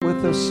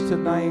with us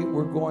tonight.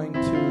 We're going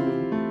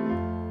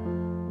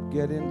to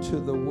get into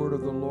the word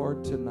of the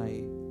Lord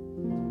tonight.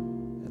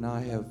 And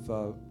I have,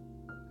 of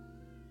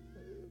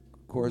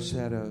course,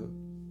 had a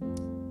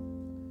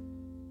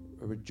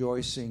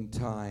rejoicing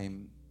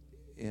time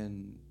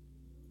in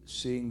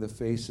seeing the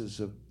faces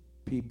of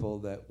people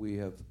that we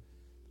have.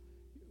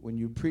 When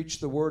you preach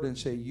the word and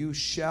say, you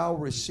shall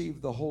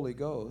receive the Holy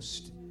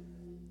Ghost,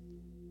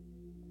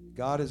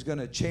 God is going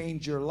to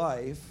change your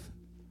life,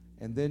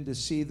 and then to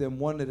see them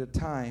one at a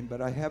time.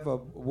 But I have a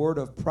word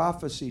of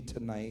prophecy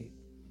tonight.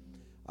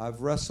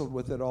 I've wrestled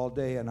with it all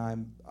day, and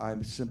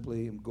I'm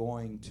simply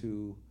going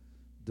to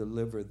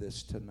deliver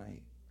this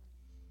tonight.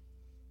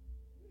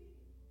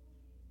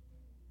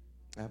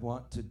 I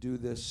want to do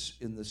this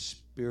in the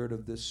spirit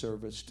of this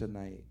service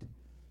tonight.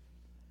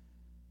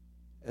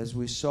 As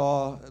we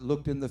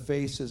looked in the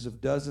faces of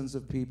dozens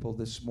of people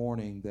this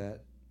morning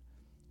that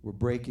were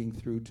breaking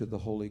through to the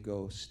Holy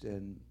Ghost,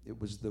 and it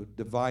was the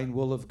divine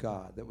will of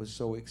God that was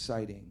so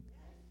exciting.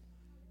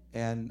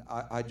 And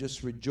I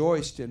just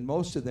rejoiced in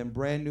most of them,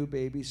 brand new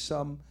babies.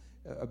 Some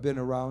have been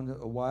around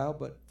a while,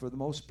 but for the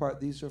most part,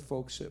 these are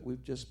folks that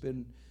we've just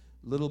been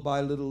little by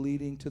little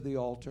leading to the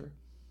altar.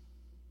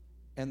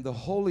 And the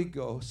Holy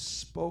Ghost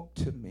spoke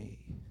to me.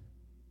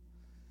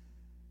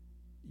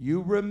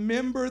 You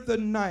remember the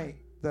night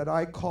that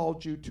I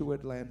called you to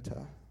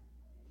Atlanta?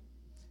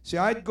 See,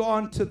 I'd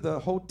gone to the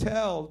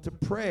hotel to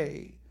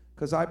pray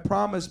because I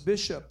promised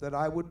Bishop that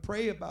I would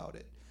pray about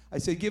it. I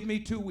said, give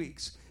me 2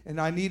 weeks. And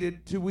I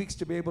needed 2 weeks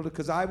to be able to,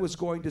 because I was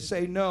going to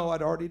say no.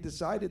 I'd already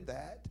decided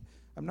that.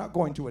 I'm not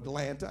going to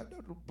Atlanta. I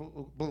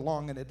don't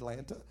belong in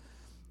Atlanta.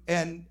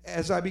 And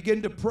as I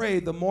began to pray,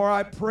 the more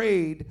I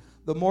prayed,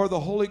 the more the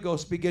Holy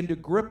Ghost began to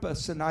grip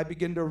us, and I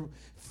began to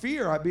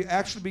fear.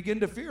 Actually began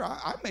to fear.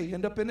 I may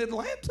end up in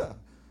Atlanta.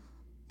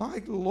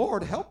 My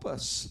Lord, help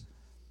us.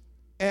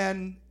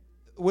 And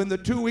when the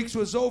 2 weeks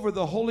was over,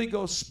 the Holy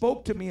Ghost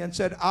spoke to me and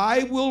said,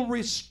 I will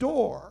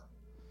restore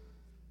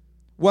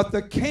what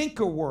the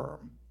cankerworm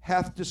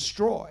hath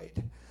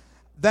destroyed.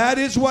 That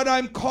is what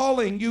I'm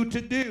calling you to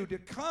do, to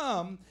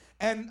come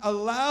and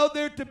allow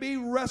there to be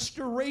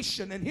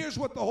restoration. And here's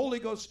what the Holy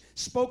Ghost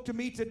spoke to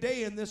me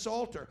today in this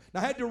altar. Now,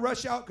 I had to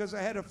rush out because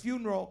I had a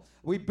funeral.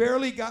 We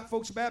barely got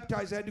folks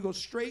baptized. I had to go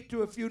straight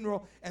to a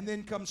funeral and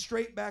then come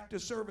straight back to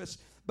service.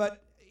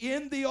 But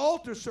in the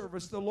altar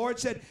service, the Lord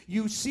said,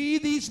 you see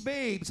these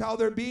babes, how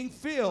they're being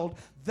filled.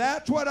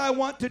 That's what I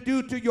want to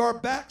do to your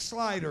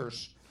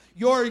backsliders,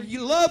 your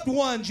loved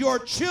ones, your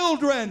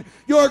children,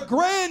 your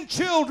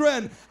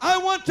grandchildren. I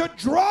want to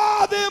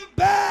draw them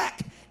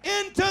back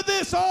into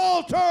this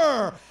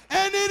altar,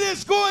 and it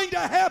is going to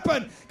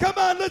happen. Come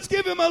on, let's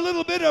give him a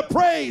little bit of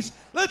praise.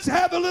 Let's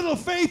have a little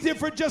faith here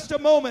for just a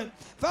moment.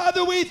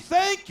 Father, we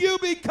thank you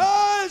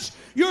because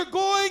you're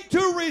going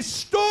to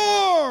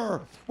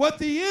restore what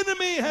the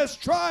enemy has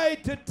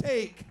tried to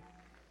take.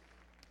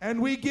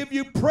 And we give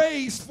you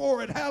praise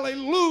for it.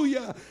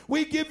 Hallelujah.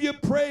 We give you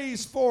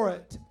praise for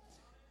it.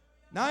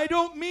 Now, I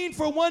don't mean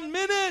for 1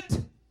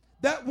 minute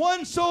that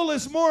one soul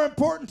is more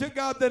important to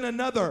God than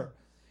another.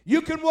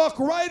 You can walk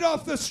right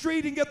off the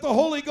street and get the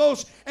Holy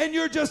Ghost, and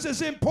you're just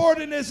as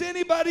important as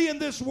anybody in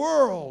this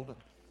world.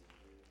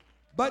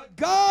 But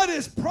God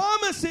is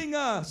promising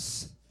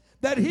us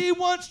that he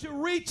wants to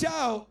reach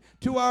out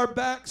to our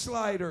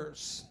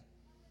backsliders,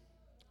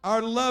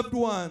 our loved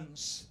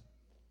ones.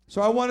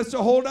 So I want us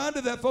to hold on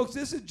to that, folks.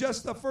 This is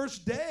just the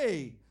first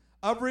day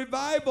of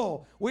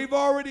revival. We've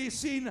already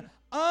seen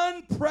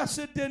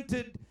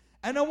unprecedented,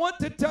 and I want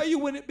to tell you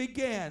when it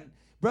began.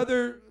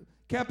 Brother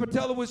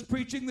Capitella was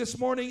preaching this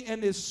morning,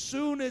 and as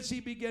soon as he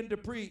began to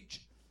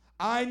preach,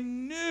 I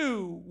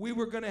knew we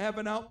were going to have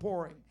an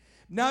outpouring.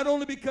 Not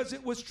only because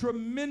it was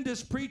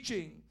tremendous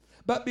preaching,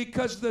 but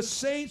because the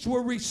saints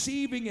were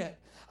receiving it.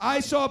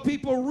 I saw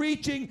people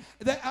reaching.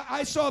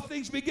 I saw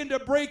things begin to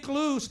break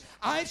loose.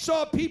 I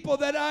saw people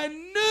that I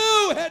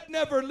knew had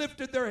never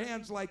lifted their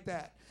hands like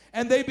that.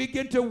 And they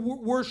begin to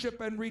worship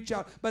and reach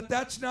out. But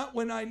that's not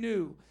when I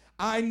knew.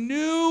 I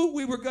knew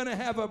we were going to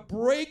have a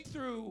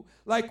breakthrough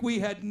like we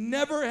had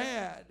never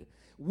had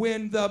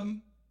when the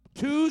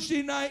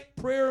Tuesday night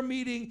prayer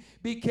meeting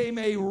became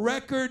a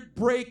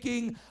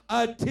record-breaking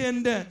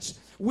attendance.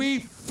 We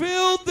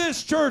filled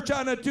this church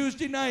on a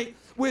Tuesday night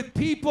with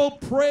people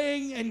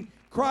praying and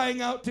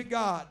crying out to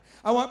God.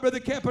 I want Brother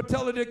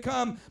Capitella to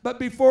come, but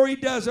before he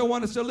does, I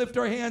want us to lift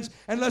our hands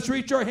and let's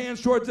reach our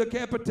hands towards the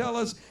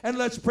Capitellas and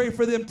let's pray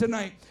for them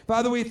tonight.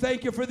 Father, we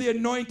thank you for the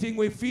anointing.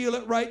 We feel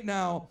it right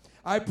now.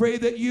 I pray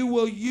that you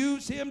will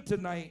use him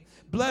tonight.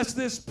 Bless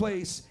this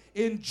place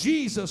in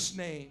Jesus'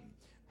 name.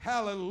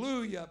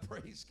 Hallelujah.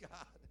 Praise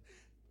God.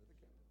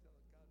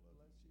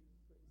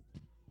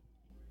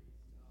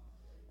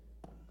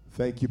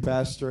 Thank you,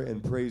 Pastor,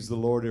 and praise the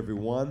Lord,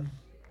 everyone.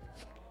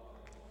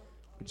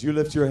 Would you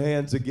lift your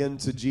hands again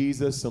to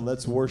Jesus and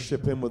let's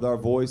worship him with our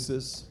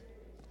voices.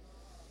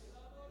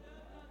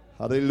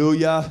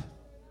 Hallelujah.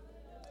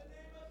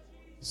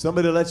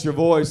 Somebody let your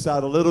voice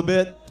out a little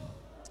bit.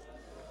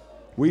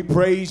 We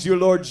praise you,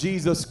 Lord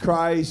Jesus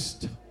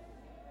Christ.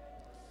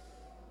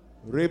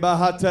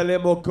 Ribahatele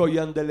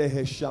mokoyandele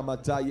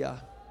heshamataya.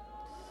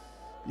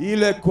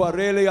 Ile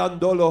kwarele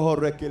andolo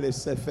horekele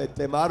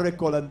sefete mare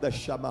kolanda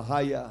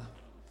shamahaya.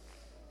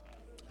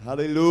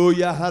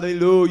 Hallelujah,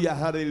 hallelujah,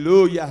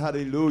 hallelujah,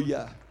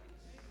 hallelujah.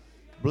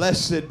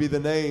 Blessed be the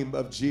name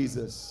of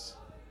Jesus.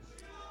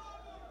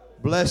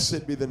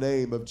 Blessed be the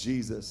name of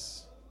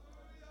Jesus.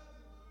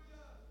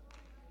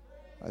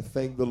 I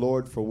thank the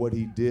Lord for what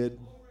he did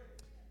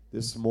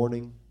this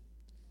morning.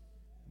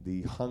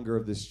 The hunger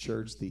of this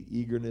church, the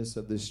eagerness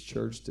of this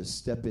church to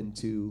step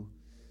into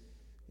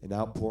an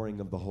outpouring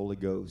of the Holy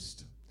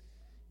Ghost.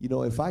 You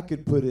know, if I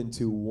could put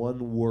into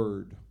one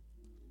word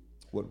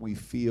what we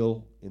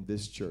feel in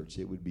this church,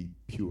 it would be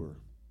pure.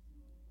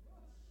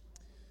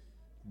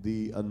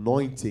 The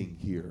anointing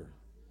here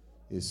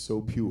is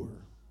so pure.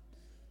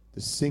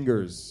 The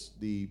singers,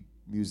 the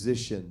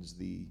musicians,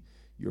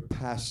 your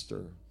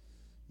pastor,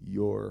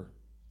 your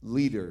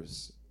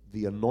leaders,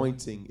 the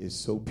anointing is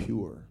so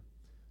pure.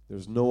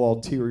 There's no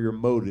ulterior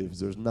motives.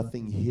 There's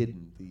nothing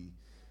hidden.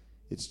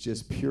 It's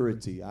just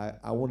purity.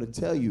 I want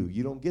to tell you,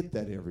 you don't get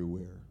that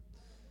everywhere.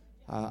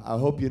 I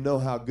hope you know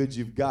how good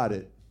you've got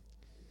it.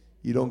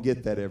 You don't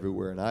get that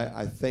everywhere. And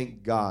I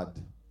thank God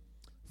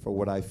for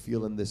what I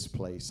feel in this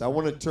place. I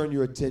want to turn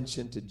your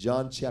attention to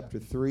John chapter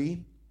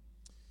 3,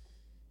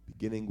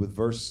 beginning with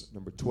verse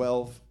number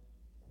 12.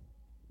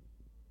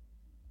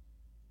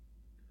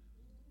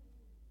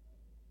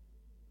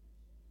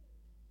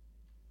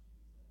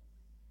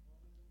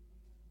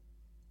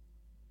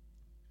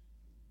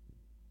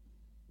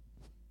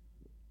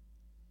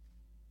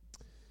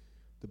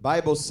 The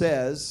Bible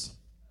says,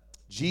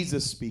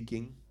 Jesus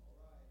speaking,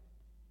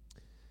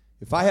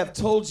 "If I have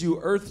told you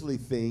earthly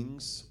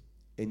things,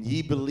 and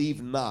ye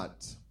believe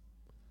not,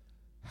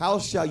 how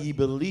shall ye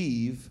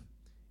believe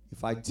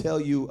if I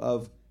tell you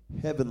of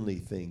heavenly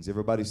things?"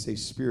 Everybody say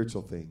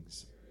spiritual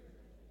things.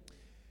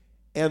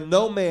 "And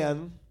no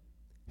man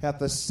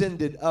hath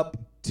ascended up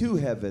to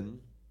heaven,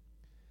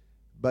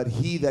 but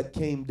he that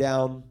came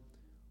down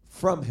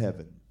from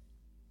heaven,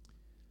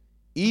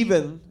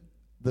 even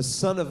the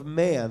Son of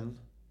Man,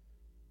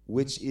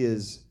 which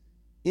is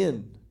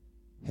in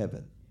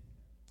heaven."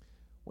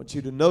 I want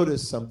you to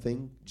notice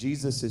something.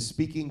 Jesus is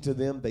speaking to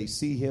them. They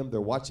see him. They're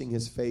watching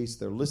his face.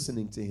 They're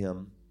listening to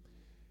him.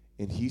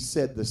 And he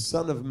said, the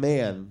Son of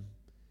Man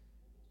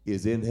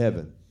is in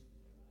heaven.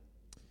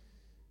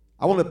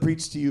 I want to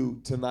preach to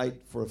you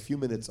tonight for a few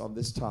minutes on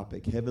this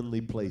topic,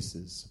 heavenly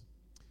places.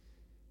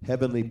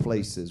 Heavenly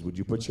places. Would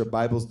you put your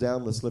Bibles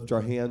down? Let's lift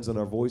our hands and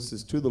our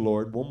voices to the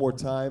Lord one more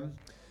time.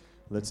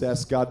 Let's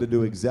ask God to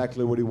do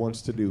exactly what he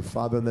wants to do.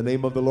 Father, in the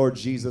name of the Lord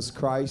Jesus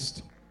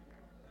Christ,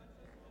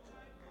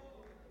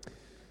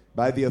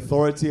 by the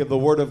authority of the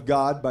Word of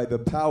God, by the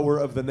power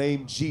of the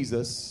name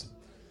Jesus,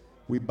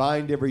 we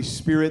bind every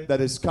spirit that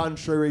is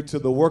contrary to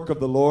the work of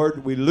the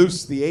Lord. We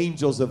loose the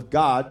angels of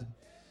God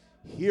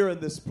here in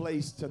this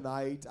place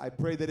tonight. I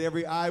pray that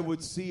every eye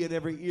would see and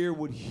every ear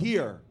would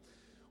hear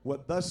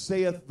what thus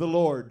saith the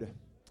Lord.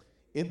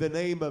 In the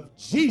name of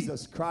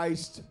Jesus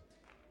Christ,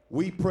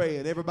 we pray.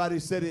 And everybody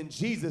said, in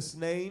Jesus'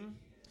 name.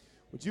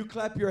 Would you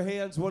clap your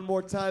hands one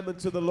more time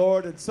unto the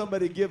Lord, and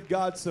somebody give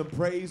God some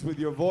praise with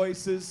your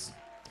voices?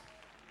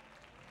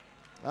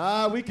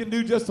 We can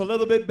do just a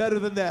little bit better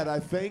than that, I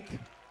think.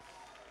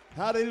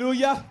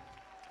 Hallelujah.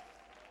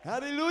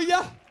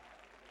 Hallelujah.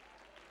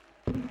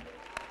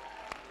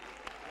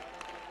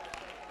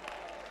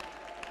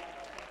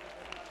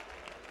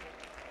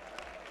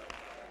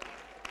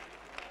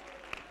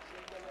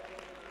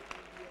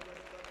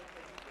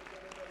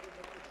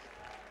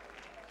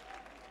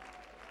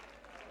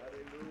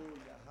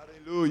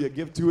 Hallelujah.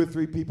 Give 2 or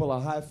 3 people a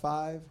high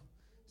five.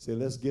 Say,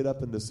 let's get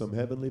up into some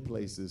heavenly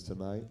places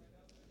tonight.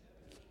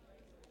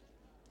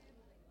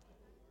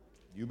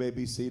 You may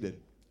be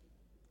seated.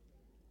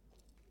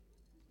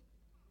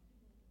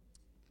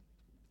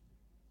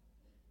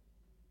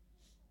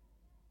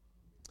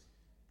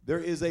 There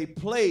is a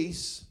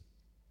place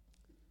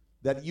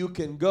that you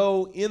can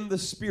go in the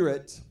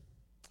Spirit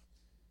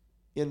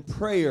in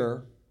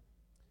prayer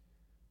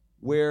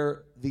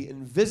where the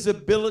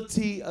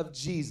invisibility of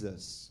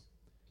Jesus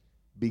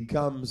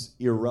becomes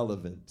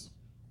irrelevant.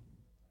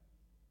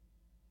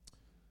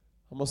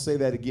 I'm going to say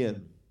that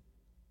again.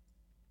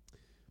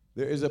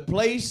 There is a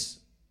place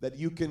that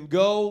you can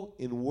go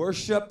in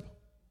worship,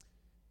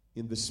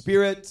 in the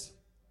Spirit,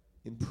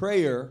 in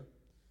prayer,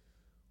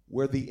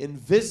 where the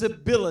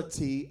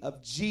invisibility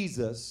of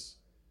Jesus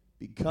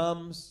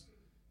becomes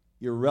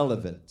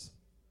irrelevant.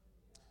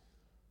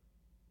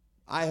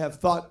 I have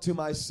thought to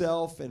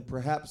myself, and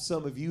perhaps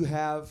some of you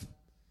have,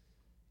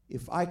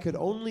 if I could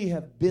only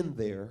have been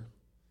there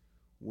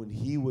when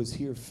he was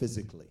here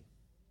physically.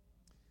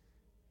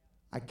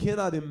 I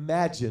cannot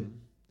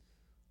imagine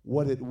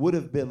what it would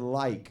have been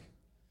like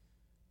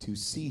to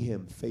see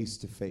him face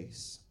to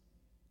face.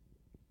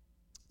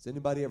 Has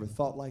anybody ever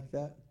thought like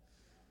that?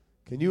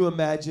 Can you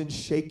imagine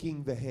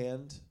shaking the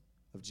hand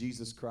of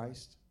Jesus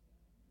Christ?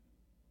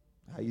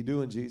 How you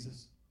doing,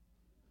 Jesus?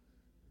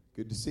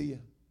 Good to see you.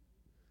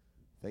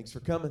 Thanks for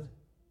coming.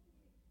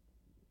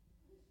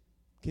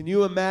 Can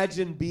you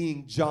imagine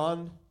being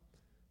John,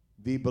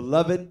 the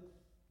beloved,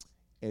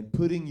 and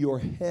putting your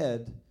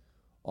head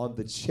on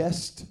the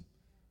chest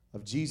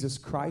of Jesus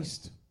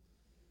Christ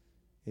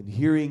and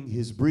hearing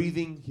his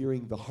breathing,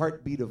 hearing the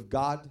heartbeat of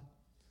God?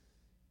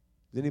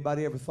 Has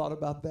anybody ever thought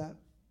about that?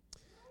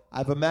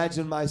 I've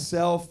imagined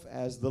myself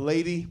as the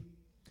lady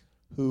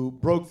who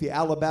broke the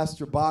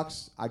alabaster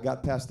box. I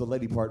got past the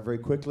lady part very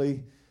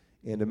quickly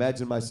and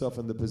imagined myself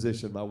in the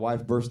position. My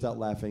wife burst out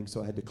laughing,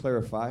 so I had to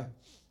clarify.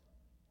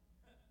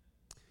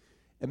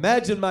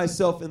 Imagine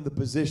myself in the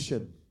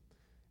position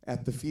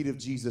at the feet of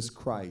Jesus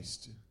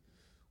Christ,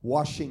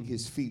 washing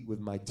his feet with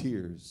my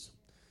tears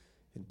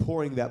and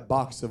pouring that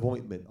box of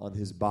ointment on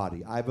his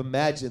body. I've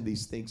imagined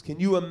these things. Can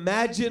you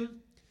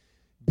imagine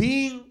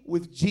being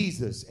with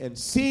Jesus and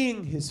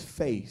seeing his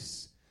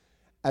face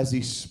as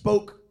he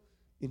spoke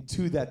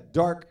into that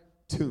dark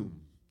tomb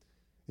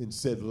and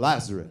said,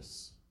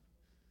 "Lazarus,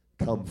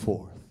 come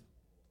forth"?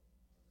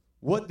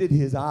 What did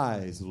his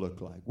eyes look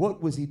like?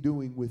 What was he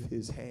doing with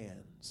his hands?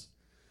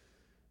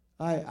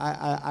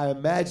 I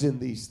imagine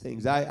these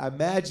things. I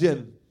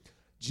imagine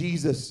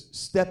Jesus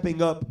stepping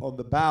up on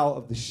the bow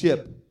of the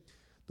ship.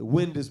 The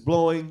wind is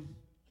blowing.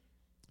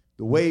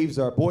 The waves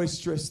are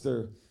boisterous.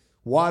 The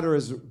water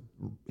is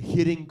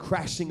hitting,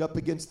 crashing up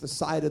against the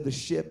side of the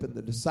ship, and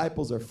the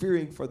disciples are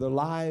fearing for their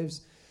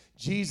lives.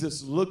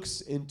 Jesus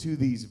looks into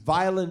these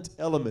violent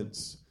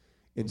elements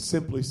and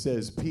simply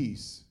says,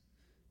 "Peace,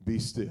 be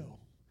still."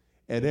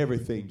 And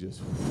everything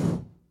just...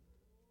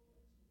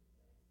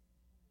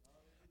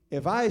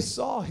 If I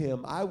saw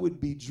him, I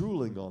would be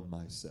drooling on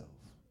myself.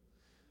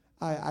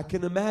 I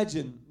can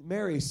imagine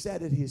Mary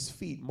sat at his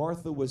feet.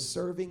 Martha was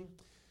serving,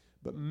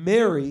 but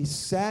Mary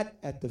sat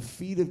at the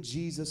feet of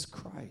Jesus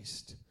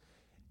Christ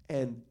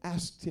and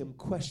asked him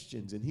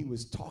questions, and he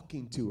was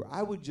talking to her.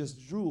 I would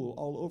just drool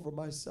all over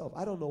myself.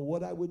 I don't know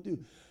what I would do.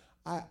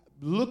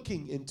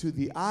 Looking into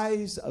the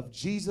eyes of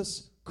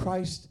Jesus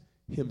Christ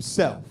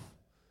himself,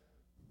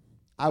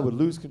 I would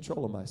lose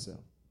control of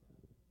myself.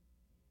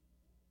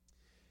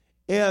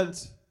 And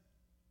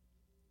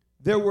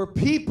there were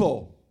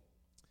people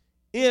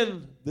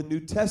in the New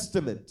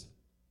Testament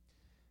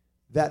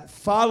that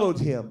followed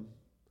him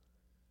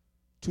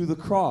to the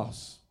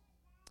cross.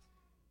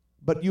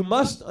 But you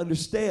must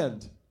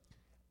understand,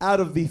 out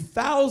of the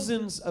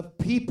thousands of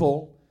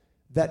people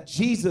that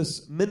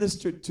Jesus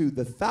ministered to,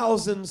 the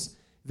thousands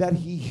that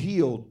he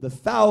healed, the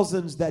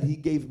thousands that he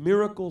gave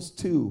miracles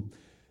to,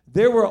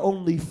 there were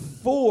only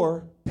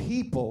 4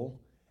 people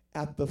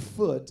at the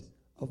foot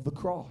of the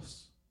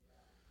cross.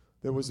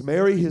 There was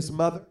Mary, his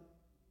mother,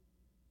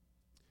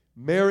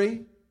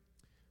 Mary,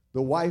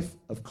 the wife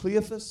of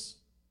Cleophas,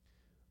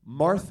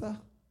 Mary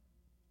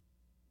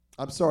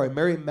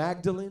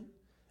Magdalene,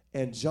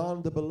 and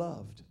John the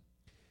Beloved.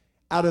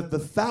 Out of the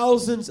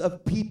thousands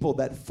of people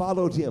that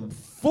followed him,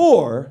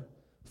 4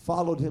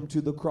 followed him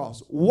to the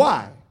cross.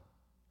 Why?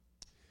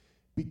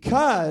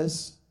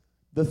 Because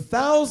the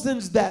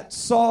thousands that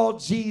saw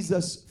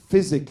Jesus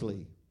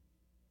physically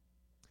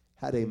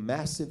had a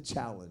massive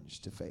challenge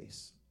to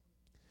face.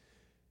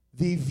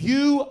 The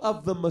view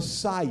of the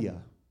Messiah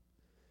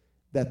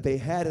that they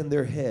had in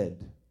their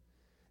head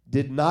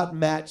did not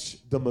match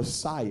the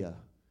Messiah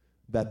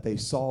that they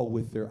saw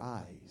with their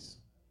eyes.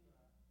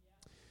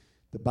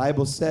 The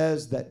Bible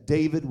says that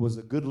David was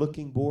a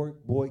good-looking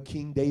boy,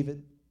 King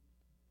David.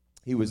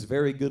 He was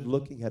very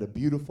good-looking, had a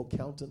beautiful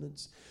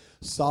countenance.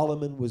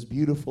 Solomon was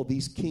beautiful.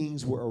 These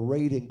kings were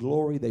arrayed in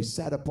glory. They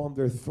sat upon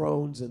their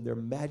thrones in their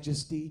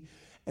majesty.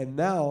 And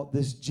now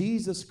this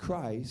Jesus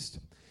Christ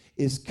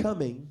is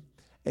coming,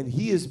 and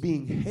he is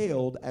being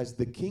hailed as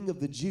the King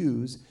of the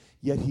Jews,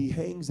 yet he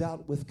hangs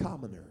out with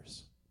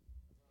commoners.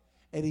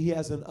 And he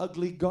has an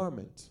ugly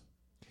garment,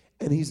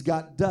 and he's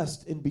got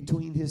dust in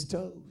between his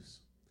toes.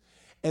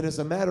 And as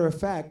a matter of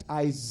fact,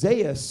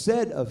 Isaiah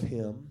said of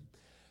him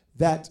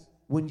that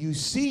when you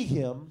see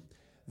him,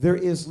 there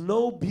is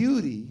no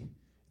beauty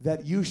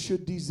that you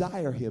should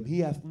desire him.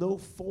 He hath no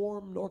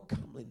form nor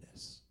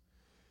comeliness.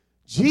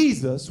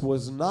 Jesus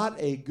was not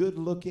a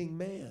good-looking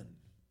man.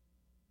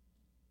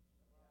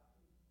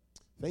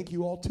 Thank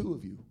you, all 2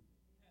 of you.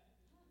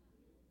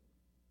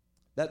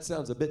 That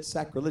sounds a bit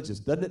sacrilegious,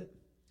 doesn't it?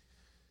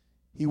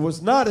 He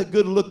was not a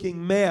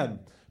good-looking man.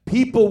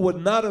 People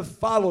would not have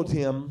followed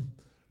him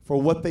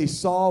for what they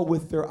saw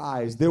with their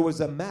eyes. There was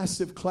a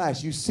massive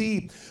clash. You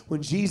see,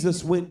 when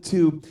Jesus went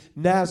to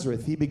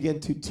Nazareth, he began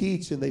to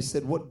teach, and they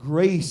said, what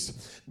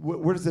grace,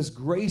 where does this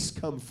grace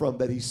come from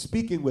that he's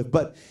speaking with?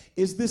 But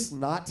is this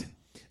not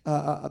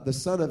the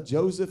son of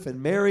Joseph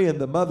and Mary, and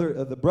the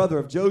brother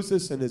of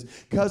Joseph, and his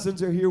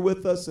cousins are here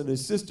with us, and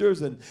his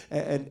sisters, and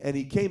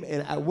he came,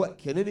 and what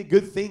can any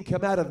good thing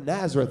come out of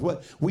Nazareth?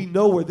 What we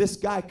know where this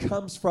guy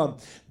comes from.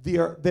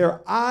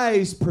 Their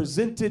eyes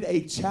presented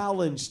a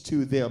challenge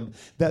to them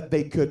that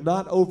they could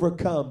not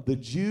overcome. The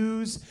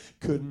Jews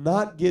could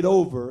not get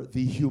over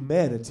the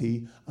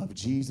humanity of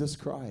Jesus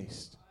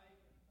Christ.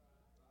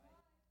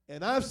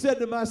 And I've said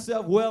to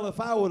myself, well,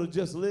 if I would have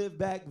just lived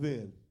back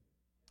then,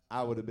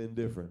 I would have been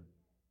different.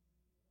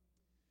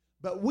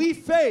 But we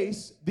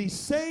face the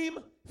same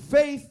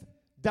faith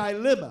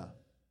dilemma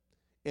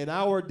in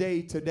our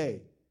day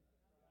today.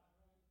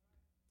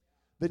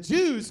 The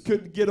Jews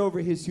couldn't get over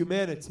his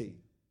humanity,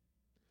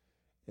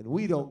 and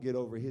we don't get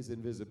over his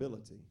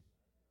invisibility.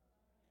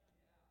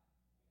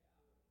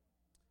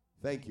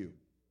 Thank you.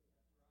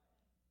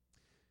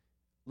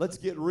 Let's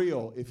get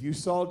real. If you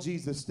saw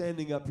Jesus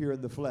standing up here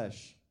in the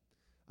flesh,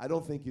 I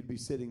don't think you'd be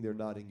sitting there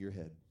nodding your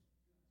head.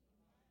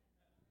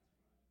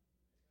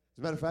 As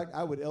a matter of fact,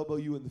 I would elbow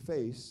you in the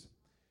face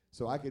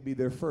so I could be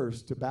there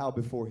first to bow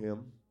before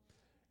him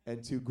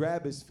and to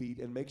grab his feet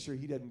and make sure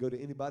he doesn't go to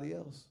anybody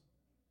else.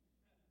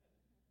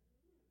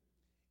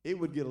 It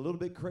would get a little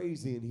bit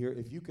crazy in here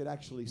if you could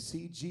actually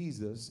see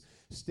Jesus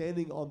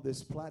standing on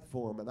this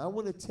platform. And I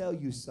want to tell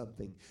you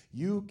something.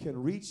 You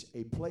can reach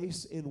a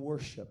place in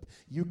worship.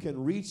 You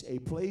can reach a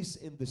place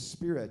in the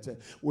Spirit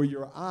where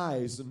your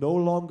eyes no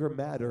longer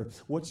matter.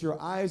 What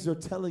your eyes are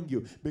telling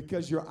you,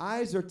 because your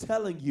eyes are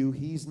telling you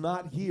he's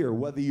not here.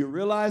 Whether you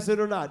realize it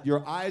or not,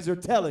 your eyes are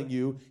telling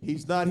you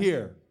he's not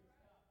here.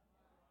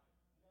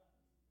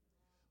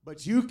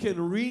 But you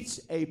can reach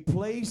a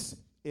place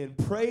in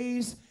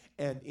praise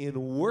and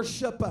in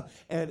worship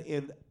and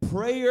in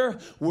prayer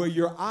where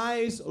your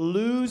eyes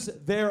lose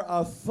their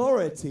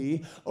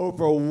authority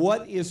over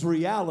what is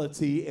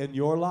reality in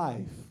your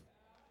life.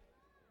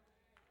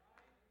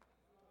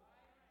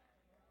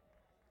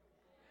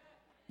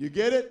 You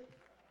get it?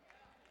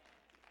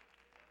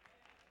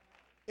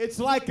 It's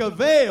like a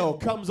veil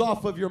comes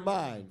off of your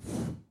mind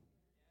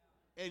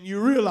and you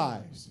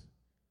realize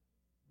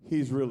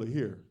he's really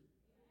here.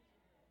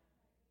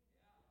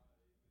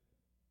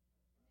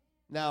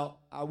 Now,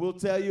 I will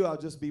tell you, I'll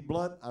just be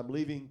blunt, I'm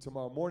leaving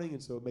tomorrow morning,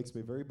 and so it makes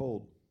me very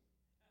bold.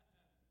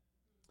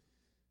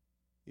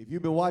 If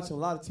you've been watching a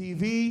lot of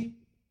TV,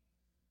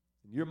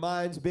 and your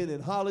mind's been in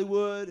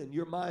Hollywood, and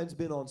your mind's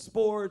been on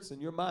sports, and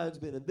your mind's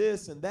been in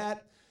this and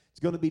that, it's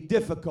going to be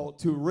difficult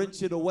to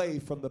wrench it away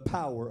from the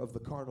power of the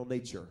carnal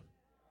nature.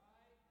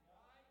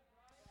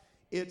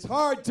 It's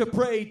hard to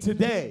pray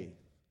today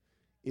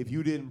if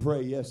you didn't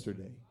pray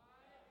yesterday.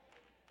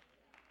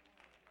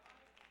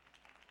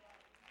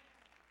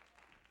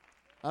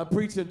 I'm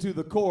preaching to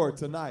the core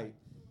tonight.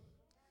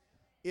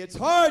 It's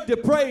hard to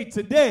pray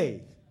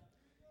today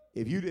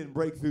if you didn't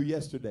break through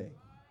yesterday.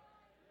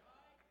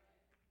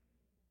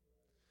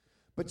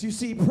 But you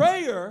see,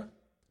 prayer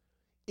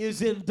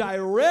is in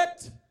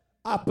direct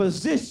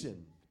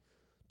opposition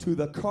to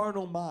the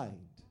carnal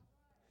mind.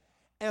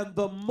 And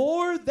the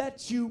more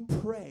that you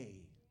pray,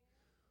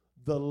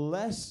 the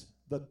less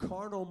the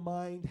carnal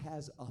mind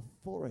has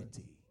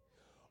authority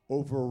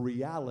over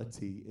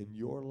reality in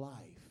your life.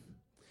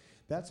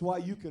 That's why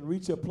you can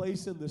reach a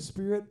place in the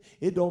Spirit.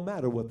 It don't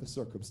matter what the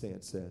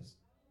circumstance says.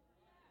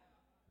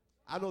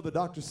 I know the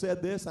doctor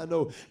said this. I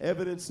know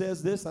evidence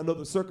says this. I know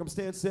the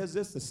circumstance says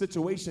this. The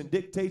situation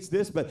dictates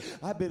this. But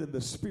I've been in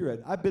the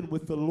Spirit. I've been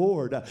with the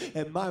Lord.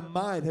 And my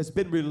mind has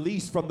been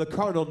released from the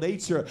carnal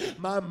nature.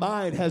 My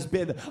mind has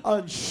been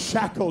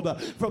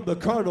unshackled from the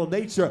carnal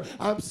nature.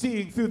 I'm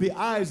seeing through the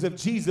eyes of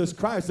Jesus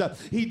Christ.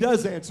 He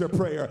does answer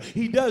prayer.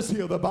 He does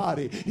heal the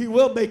body. He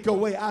will make a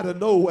way out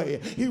of no way.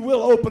 He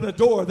will open a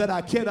door that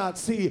I cannot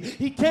see.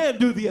 He can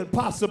do the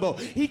impossible.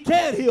 He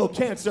can heal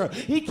cancer.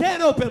 He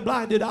can open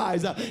blinded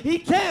eyes.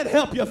 He can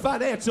help you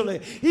financially.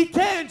 He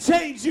can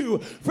change you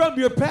from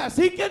your past.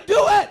 He can do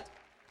it.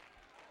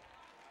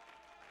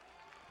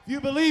 If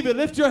you believe it,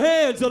 lift your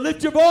hands and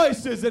lift your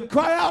voices and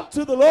cry out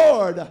to the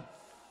Lord.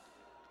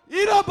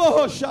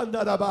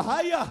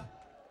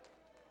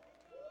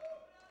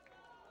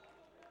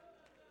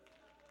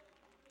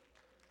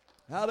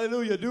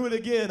 Hallelujah. Do it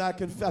again. I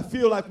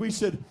feel like we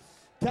should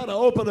kind of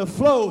open a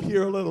flow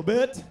here a little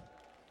bit.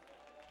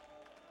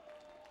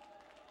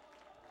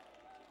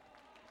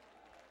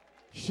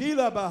 If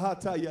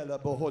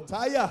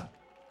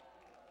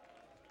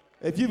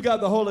you've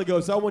got the Holy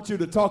Ghost, I want you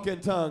to talk in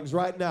tongues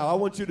right now. I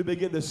want you to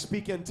begin to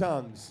speak in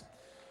tongues.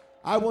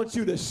 I want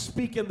you to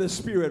speak in the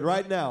Spirit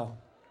right now.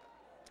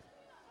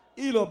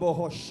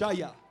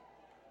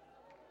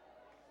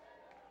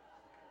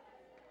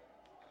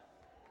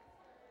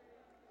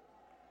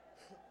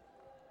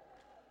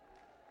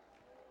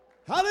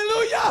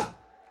 Hallelujah!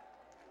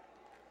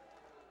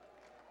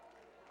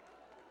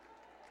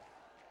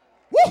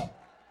 Woo!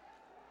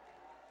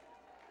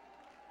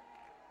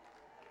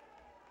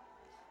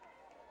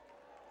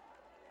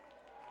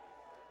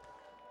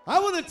 I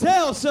want to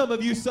tell some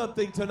of you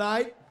something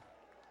tonight.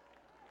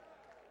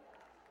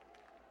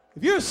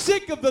 If you're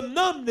sick of the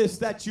numbness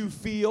that you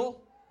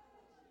feel,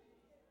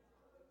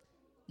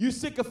 you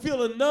sick of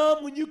feeling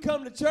numb when you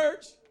come to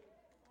church?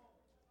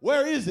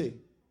 Where is he?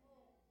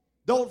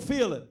 Don't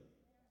feel it.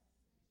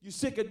 You're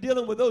sick of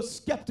dealing with those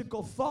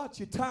skeptical thoughts.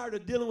 You're tired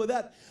of dealing with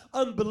that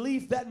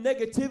unbelief, that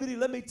negativity.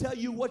 Let me tell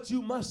you what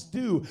you must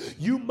do.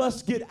 You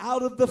must get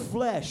out of the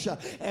flesh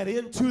and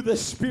into the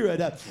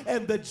spirit.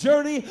 And the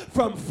journey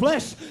from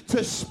flesh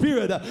to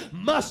spirit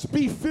must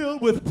be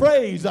filled with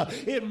praise.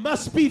 It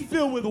must be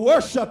filled with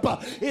worship.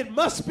 It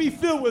must be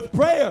filled with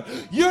prayer.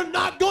 You're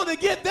not going to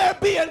get there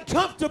being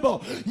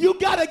comfortable. You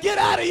got to get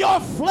out of your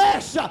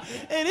flesh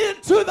and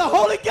into the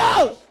Holy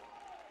Ghost.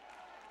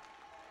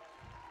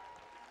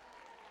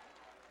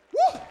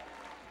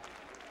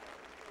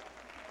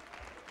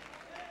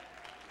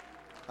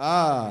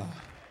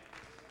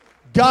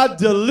 God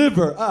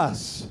deliver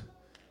us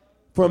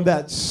from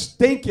that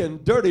stinking,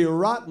 dirty,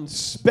 rotten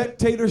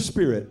spectator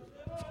spirit.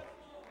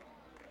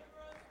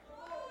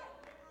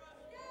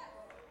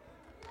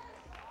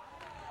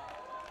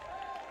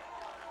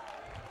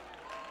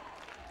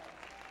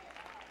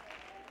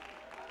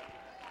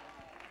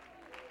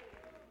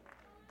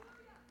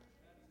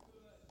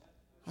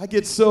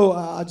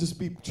 I'll just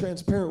be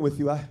transparent with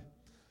you. I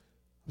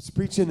was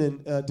preaching in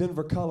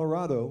Denver,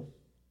 Colorado.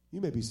 You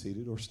may be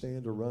seated or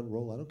stand or run,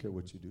 roll. I don't care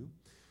what you do.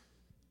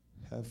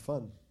 Have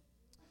fun.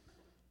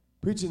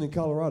 Preaching in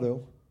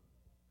Colorado.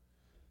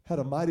 Had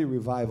a mighty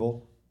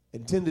revival.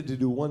 Intended to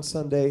do one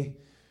Sunday.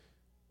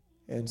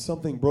 And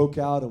something broke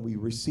out and we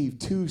received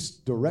 2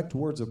 direct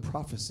words of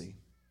prophecy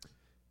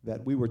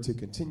that we were to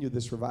continue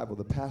this revival.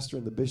 The pastor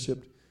and the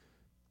bishop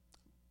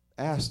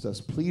asked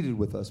us, pleaded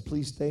with us,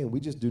 please stay. And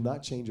we just do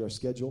not change our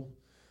schedule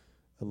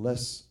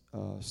unless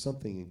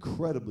something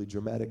incredibly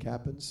dramatic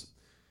happens.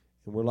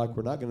 And we're like,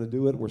 we're not going to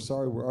do it. We're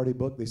sorry, we're already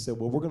booked. They said,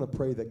 well, we're going to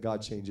pray that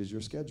God changes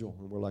your schedule.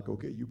 And we're like,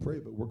 okay, you pray,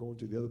 but we're going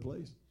to the other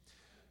place.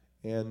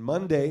 And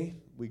Monday,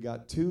 we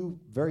got 2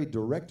 very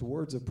direct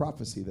words of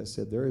prophecy that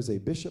said there is a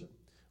bishop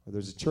or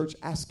there's a church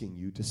asking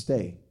you to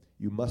stay.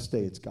 You must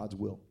stay. It's God's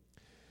will.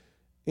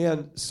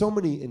 And so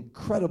many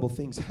incredible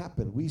things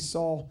happened. We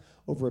saw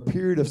over a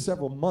period of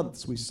several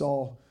months, we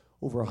saw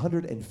over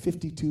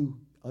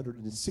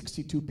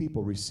 162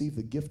 people receive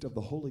the gift of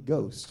the Holy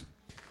Ghost.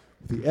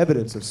 The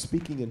evidence of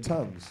speaking in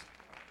tongues.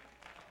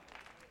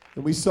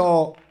 And we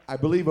saw, I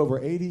believe, over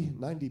 80,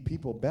 90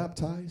 people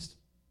baptized.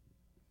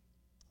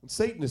 And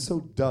Satan is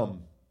so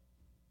dumb.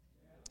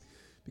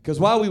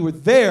 Because while we were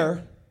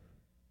there,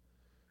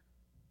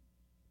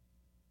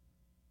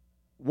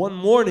 one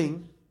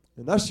morning,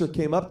 an usher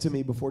came up to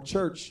me before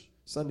church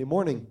Sunday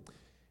morning,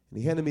 and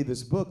he handed me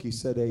this book. He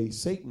said, a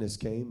Satanist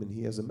came, and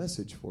he has a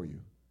message for you.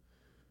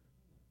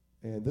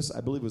 And this, I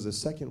believe, was the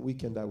second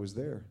weekend I was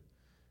there.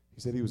 He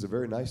said he was a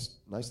very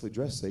nicely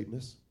dressed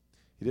Satanist.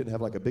 He didn't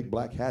have like a big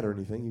black hat or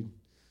anything.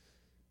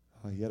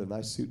 He had a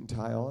nice suit and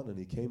tie on, and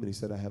he came and he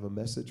said, I have a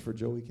message for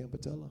Joey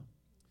Campatella.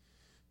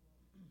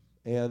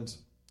 And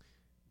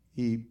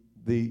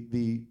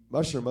the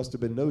usher must have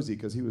been nosy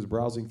because he was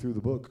browsing through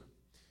the book.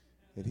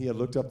 And he had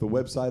looked up the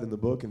website in the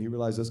book, and he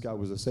realized this guy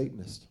was a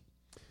Satanist.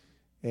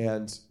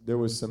 And there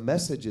was some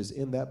messages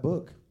in that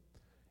book.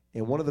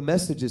 And one of the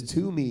messages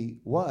to me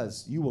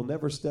was, you will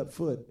never step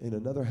foot in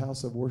another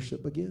house of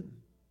worship again.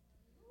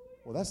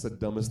 Well, that's the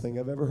dumbest thing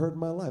I've ever heard in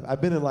my life.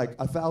 I've been in like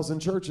 1,000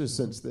 churches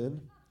since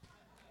then.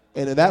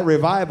 And in that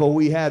revival,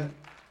 we had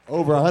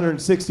over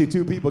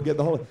 162 people get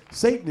the Holy.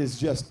 Satan is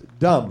just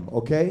dumb,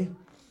 okay?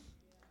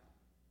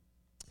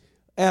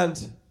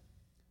 And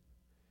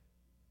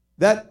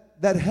that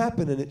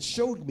happened, and it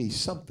showed me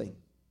something.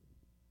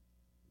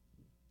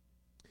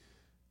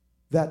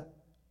 That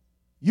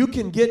you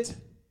can get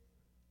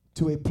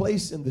to a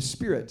place in the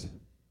spirit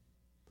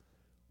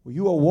where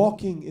you are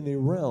walking in a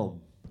realm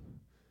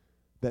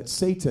that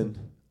Satan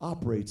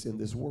operates in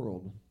this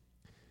world.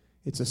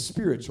 It's a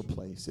spiritual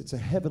place. It's a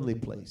heavenly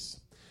place.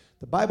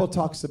 The Bible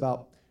talks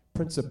about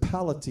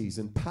principalities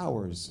and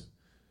powers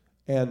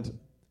and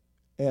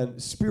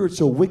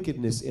spiritual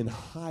wickedness in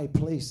high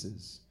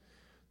places.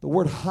 The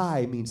word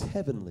high means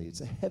heavenly.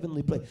 It's a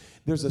heavenly place.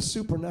 There's a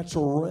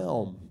supernatural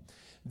realm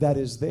that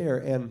is there.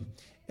 And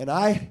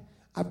I've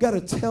got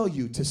to tell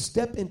you, to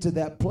step into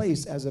that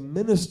place as a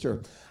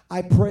minister,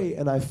 I pray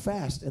and I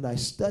fast and I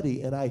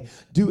study and I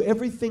do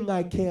everything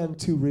I can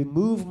to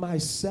remove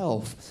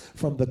myself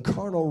from the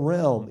carnal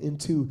realm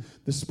into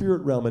the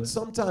spirit realm. And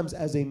sometimes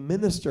as a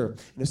minister,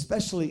 and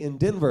especially in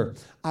Denver,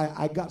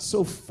 I got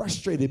so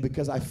frustrated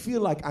because I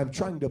feel like I'm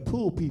trying to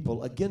pull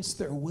people against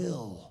their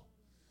will.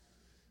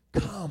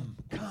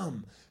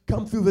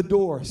 Come through the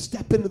door,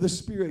 step into the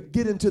spirit,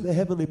 get into the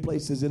heavenly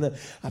places. And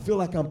I feel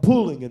like I'm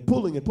pulling.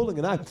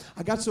 And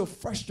I got so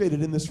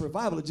frustrated in this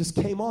revival, it just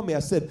came on me.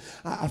 I said,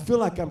 I feel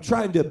like I'm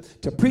trying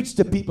to preach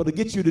to people to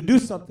get you to do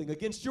something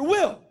against your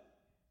will.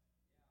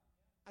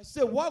 I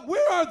said,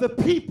 where are the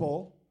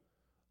people,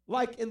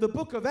 like in the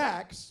book of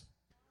Acts,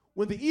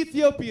 when the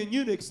Ethiopian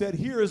eunuch said,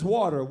 here is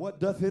water, what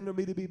doth hinder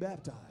me to be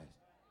baptized?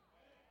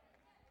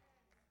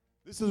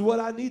 This is what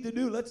I need to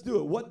do. Let's do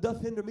it. What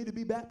doth hinder me to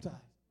be baptized?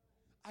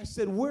 I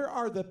said, where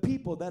are the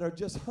people that are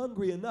just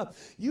hungry enough?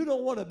 You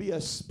don't want to be a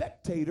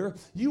spectator.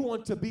 You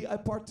want to be a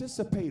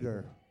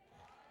participator.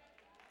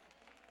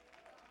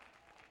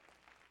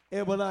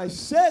 And when I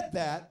said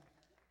that,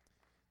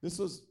 This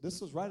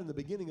was right in the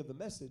beginning of the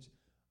message.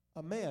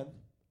 A man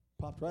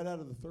popped right out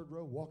of the third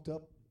row, walked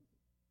up.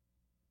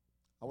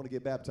 I want to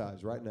get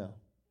baptized right now.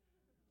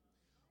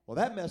 Well,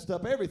 that messed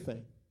up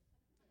everything.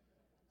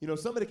 You know,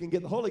 somebody can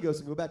get the Holy Ghost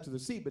and go back to their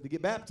seat, but to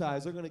get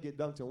baptized, they're going to get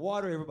dunked in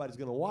water. Everybody's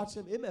going to watch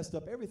them. It messed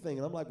up everything.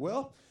 And I'm like,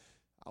 well,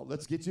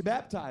 let's get you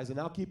baptized, and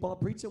I'll keep on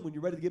preaching. When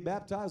you're ready to get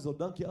baptized, they'll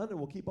dunk you under, and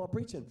we'll keep on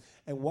preaching.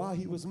 And while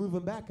he was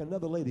moving back,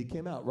 another lady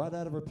came out right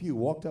out of her pew,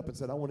 walked up and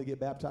said, I want to get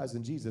baptized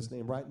in Jesus'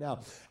 name right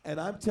now.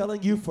 And I'm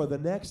telling you, for the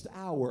next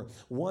hour,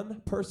 one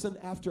person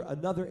after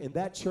another in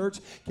that church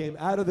came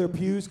out of their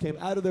pews, came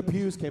out of their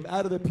pews, came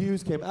out of their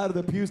pews, came out of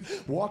their pews,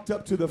 walked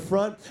up to the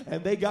front,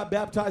 and they got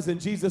baptized in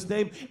Jesus'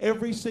 name.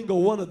 Every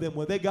single one of them,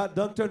 when they got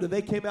dunked under,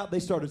 they came out, they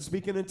started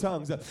speaking in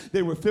tongues.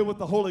 They were filled with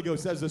the Holy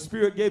Ghost as the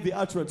Spirit gave the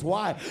utterance.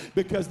 Why?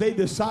 Because they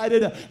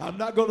decided, I'm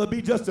not going to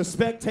be just a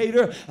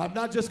spectator. I'm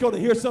not just going to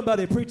hear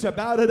somebody preach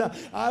about it.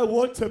 I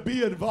want to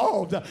be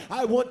involved.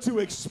 I want to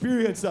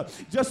experience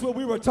just what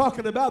we were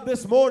talking about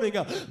this morning,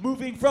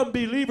 moving from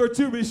believer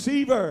to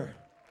receiver.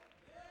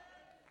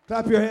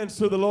 Clap your hands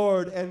to the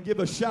Lord and give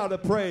a shout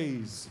of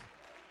praise.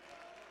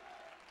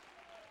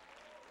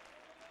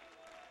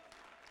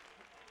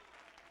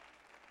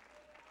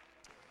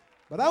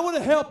 But I want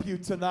to help you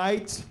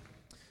tonight.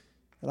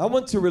 And I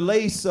want to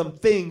relay some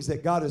things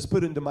that God has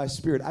put into my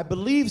spirit. I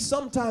believe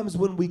sometimes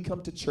when we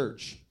come to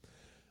church,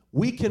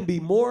 we can be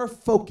more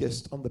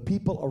focused on the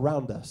people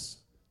around us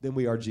than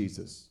we are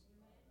Jesus.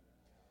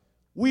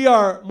 We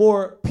are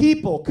more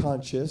people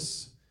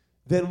conscious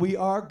than we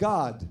are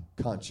God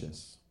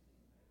conscious.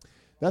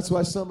 That's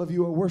why some of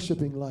you are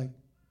worshiping like.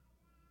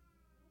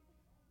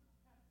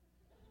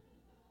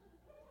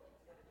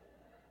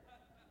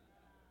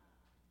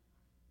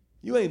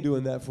 You ain't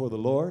doing that for the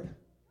Lord.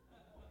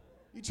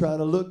 You trying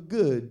to look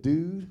good,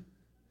 dude.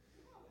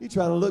 You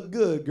trying to look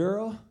good,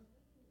 girl.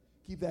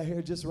 Keep that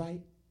hair just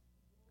right.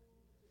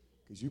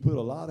 Because you put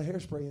a lot of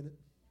hairspray in it.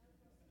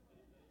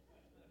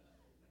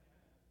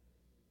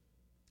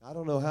 I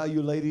don't know how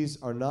you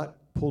ladies are not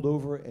pulled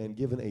over and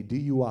given a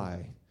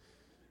DUI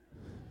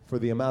for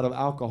the amount of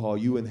alcohol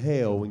you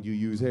inhale when you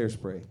use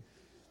hairspray.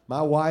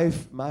 My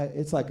wife,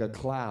 it's like a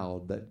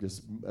cloud that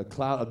just,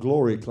 a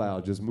glory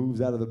cloud just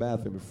moves out of the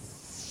bathroom.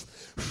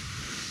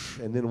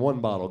 And then one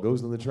bottle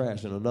goes in the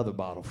trash and another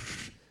bottle.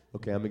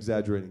 Okay, I'm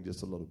exaggerating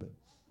just a little bit.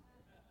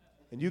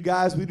 And you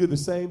guys, we do the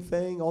same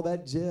thing, all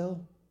that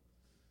gel.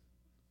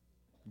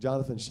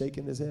 Jonathan's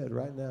shaking his head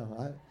right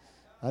now.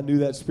 I knew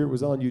that spirit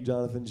was on you,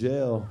 Jonathan.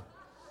 Gel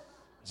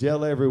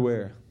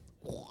everywhere.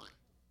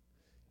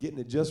 Getting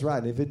it just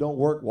right. And if it don't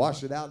work,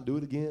 wash it out and do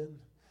it again.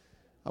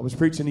 I was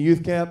preaching a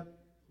youth camp,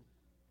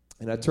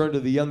 and I turned to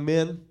the young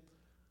men.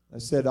 I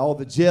said, all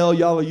the gel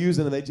y'all are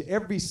using, and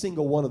every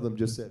single one of them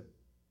just said,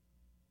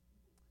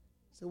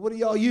 what do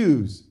y'all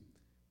use?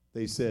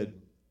 They said,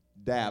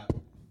 DAP.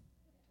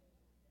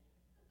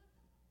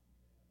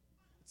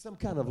 Some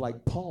kind of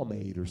like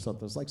pomade or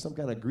something. It's like some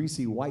kind of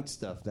greasy white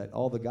stuff that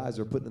all the guys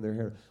are putting in their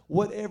hair.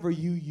 Whatever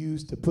you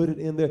use to put it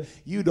in there,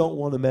 you don't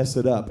want to mess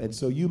it up. And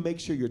so you make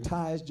sure your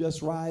tie is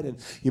just right and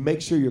you make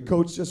sure your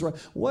coat's just right.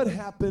 What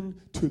happened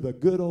to the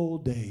good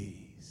old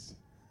days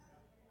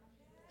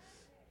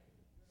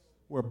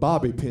where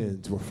bobby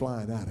pins were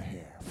flying out of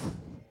hair?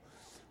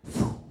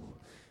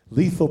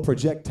 Lethal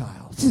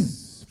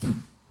projectiles.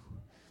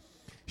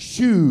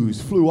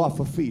 Shoes flew off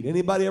of feet.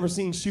 Anybody ever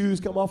seen shoes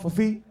come off of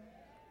feet?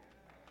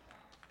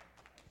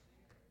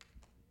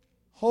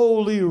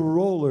 Holy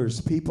rollers,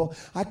 people.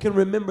 I can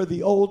remember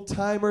the old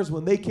timers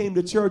when they came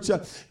to church.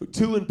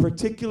 Two in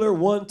particular.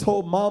 One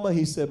told Mama,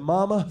 he said,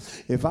 Mama,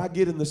 if I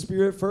get in the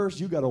Spirit first,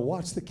 you got to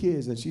watch the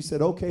kids. And she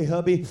said, okay,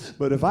 hubby,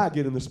 but if I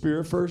get in the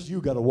Spirit first, you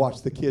got to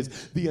watch the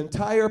kids. The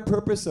entire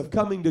purpose of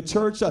coming to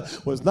church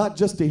was not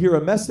just to hear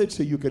a message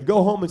so you could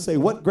go home and say,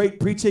 what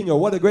great preaching or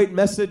what a great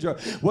message or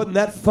wasn't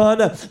that fun?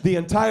 The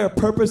entire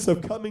purpose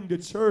of coming to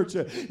church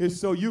is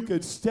so you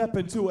could step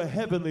into a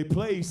heavenly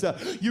place.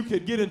 You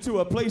could get into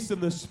a place in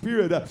the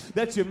Spirit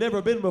that you've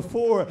never been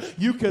before.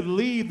 You could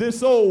leave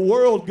this old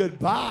world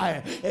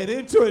goodbye and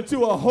enter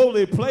into a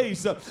holy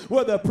place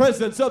where the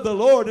presence of the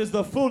Lord is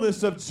the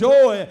fullness of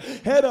joy.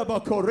 And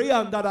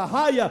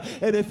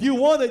if you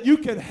want it, you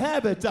can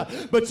have it,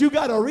 but you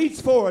got to reach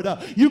for it.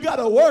 You got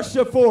to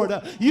worship for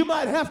it. You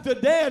might have to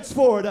dance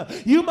for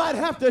it. You might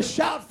have to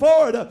shout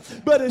for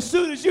it. But as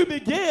soon as you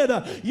begin,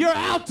 your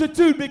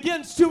altitude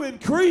begins to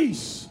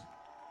increase.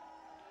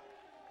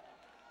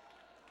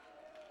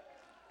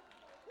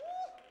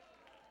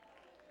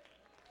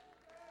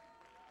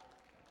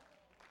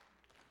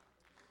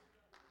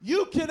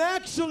 You can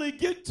actually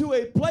get to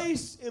a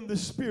place in the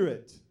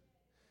Spirit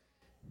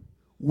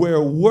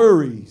where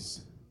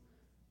worries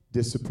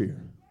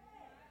disappear.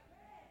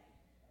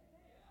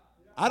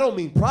 I don't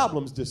mean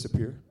problems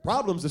disappear.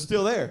 Problems are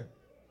still there.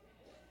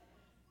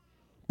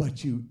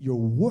 But your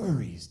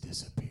worries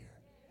disappear.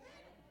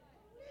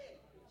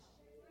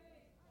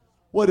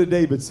 What did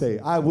David say?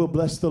 I will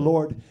bless the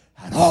Lord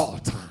at all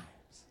times.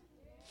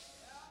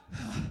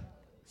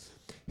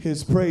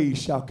 His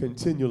praise shall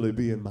continually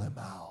be in my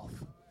mouth.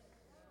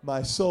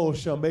 My soul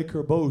shall make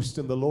her boast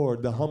in the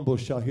Lord. The humble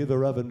shall hear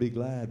thereof and be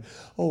glad.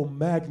 Oh,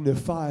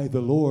 magnify the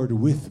Lord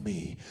with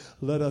me.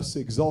 Let us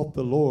exalt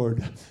the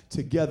Lord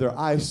together.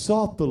 I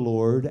sought the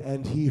Lord,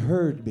 and he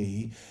heard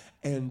me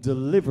and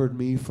delivered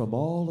me from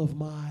all of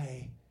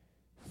my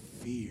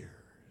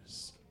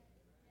fears.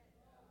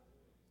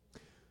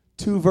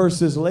 2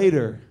 verses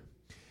later,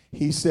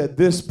 he said,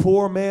 this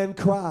poor man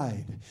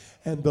cried,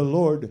 and the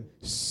Lord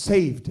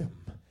saved him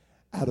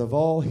out of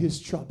all his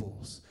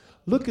troubles.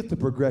 Look at the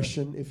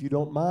progression, if you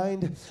don't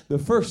mind. The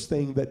first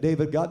thing that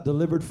David got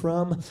delivered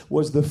from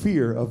was the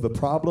fear of the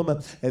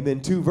problem. And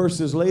then 2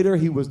 verses later,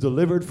 he was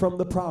delivered from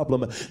the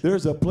problem.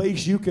 There's a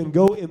place you can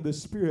go in the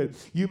Spirit.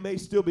 You may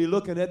still be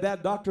looking at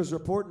that doctor's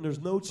report and there's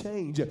no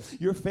change.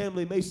 Your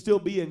family may still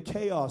be in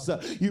chaos.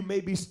 You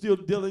may be still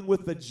dealing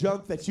with the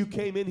junk that you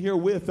came in here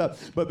with.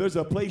 But there's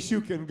a place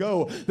you can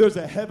go. There's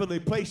a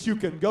heavenly place you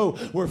can go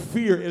where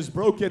fear is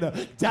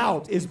broken,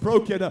 doubt is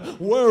broken,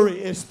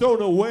 worry is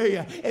thrown away,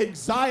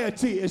 anxiety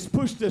is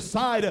pushed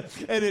aside,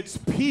 and it's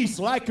peace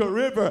like a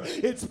river.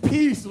 It's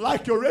peace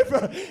like a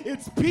river.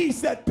 It's peace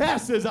that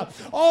passes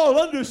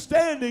all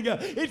understanding.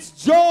 It's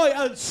joy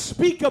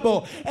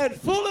unspeakable and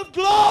full of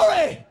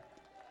glory.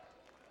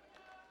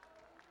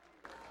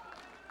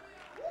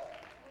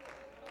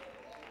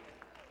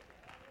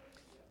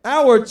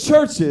 Our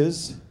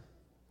churches,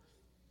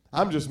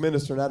 I'm just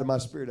ministering out of my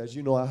spirit. As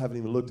you know, I haven't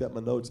even looked at my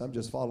notes. I'm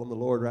just following the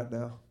Lord right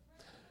now.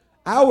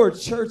 Our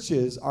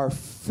churches are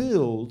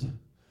filled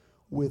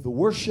with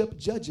worship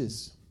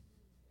judges.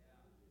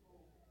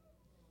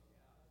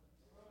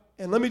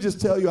 And let me just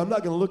tell you, I'm not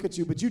going to look at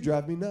you, but you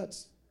drive me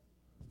nuts.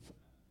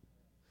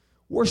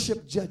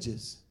 Worship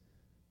judges.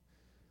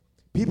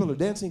 People are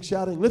dancing,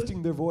 shouting,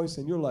 lifting their voice,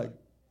 and you're like,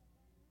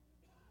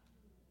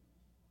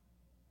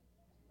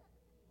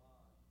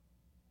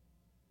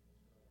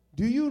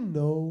 do you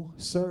know,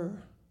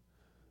 sir?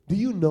 Do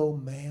you know,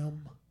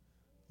 ma'am,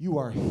 you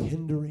are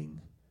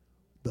hindering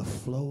the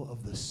flow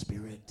of the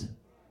Spirit?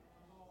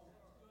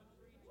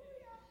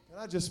 Can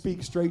I just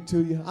speak straight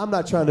to you? I'm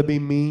not trying to be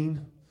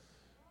mean.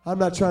 I'm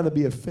not trying to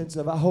be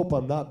offensive. I hope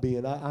I'm not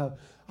being. I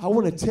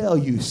want to tell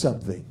you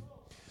something.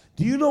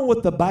 Do you know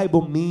what the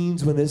Bible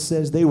means when it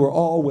says they were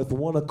all with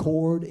one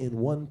accord in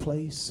one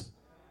place?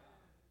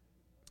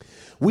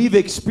 We've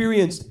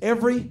experienced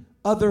every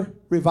other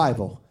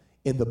revival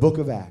in the book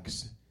of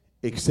Acts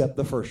except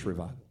the first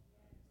revival.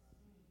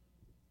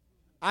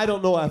 I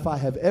don't know if I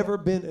have ever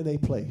been in a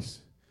place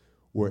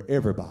where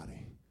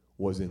everybody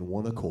was in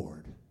one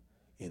accord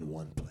in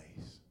one place.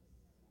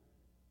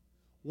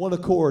 One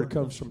accord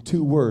comes from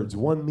 2 words.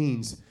 One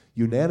means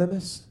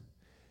unanimous,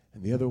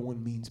 and the other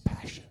one means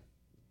passion.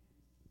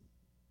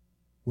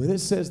 When it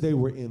says they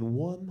were in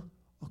one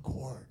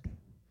accord,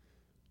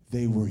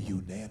 they were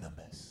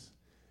unanimous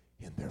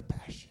in their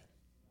passion.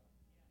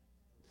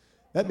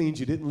 That means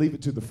you didn't leave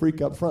it to the freak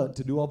up front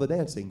to do all the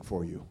dancing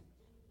for you.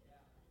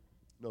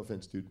 No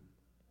offense, dude.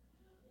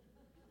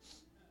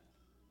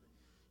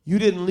 You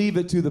didn't leave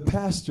it to the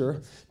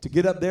pastor to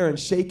get up there and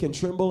shake and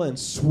tremble and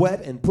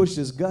sweat and push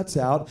his guts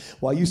out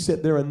while you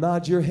sit there and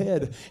nod your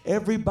head.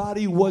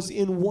 Everybody was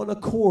in one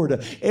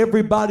accord.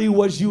 Everybody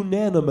was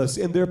unanimous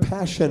in their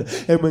passion.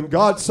 And when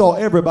God saw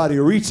everybody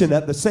reaching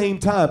at the same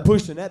time,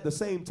 pushing at the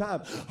same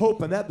time,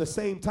 hoping at the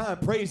same time,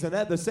 praising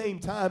at the same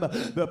time,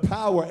 the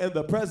power and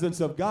the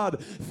presence of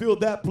God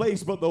filled that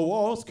place, but the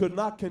walls could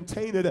not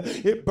contain it.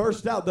 It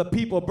burst out. The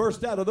people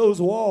burst out of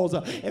those walls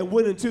and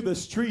went into the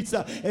streets,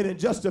 and in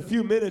just a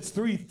few minutes,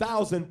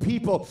 3,000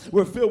 people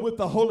were filled with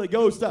the Holy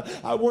Ghost.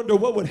 I wonder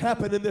what would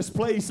happen in this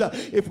place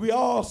if we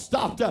all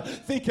stopped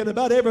thinking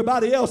about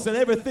everybody else and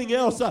everything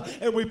else,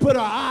 and we put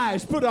our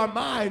eyes, put our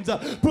minds,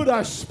 put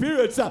our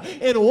spirits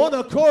in one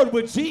accord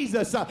with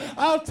Jesus.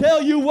 I'll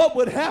tell you what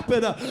would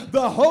happen.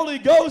 The Holy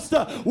Ghost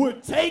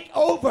would take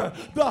over.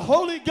 The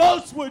Holy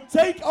Ghost would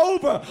take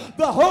over.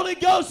 The Holy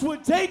Ghost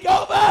would take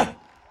over.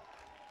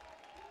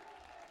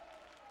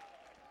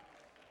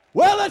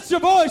 Well, let your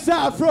voice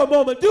out for a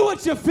moment. Do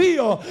what you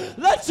feel.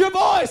 Let your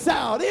voice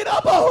out.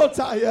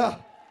 Inabahotaya.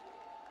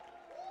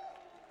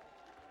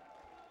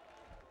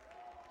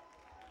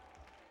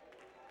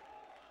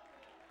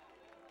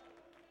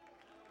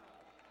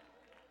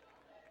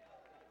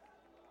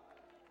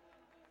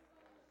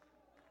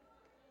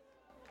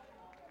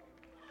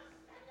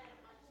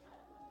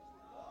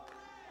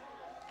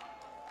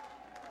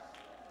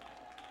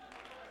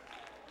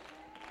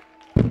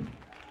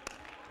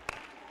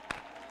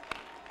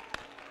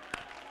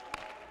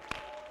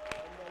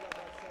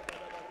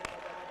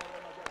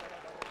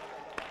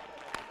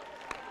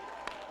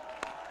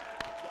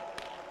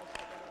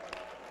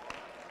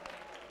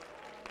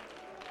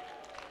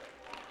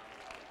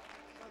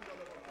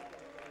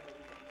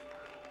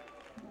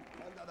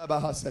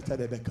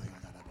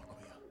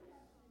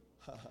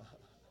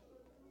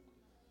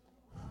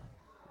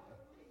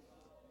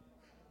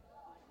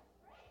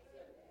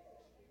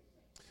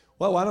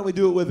 Well, why don't we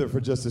do it with her for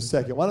just a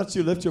second? Why don't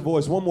you lift your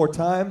voice one more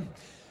time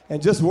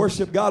and just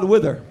worship God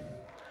with her?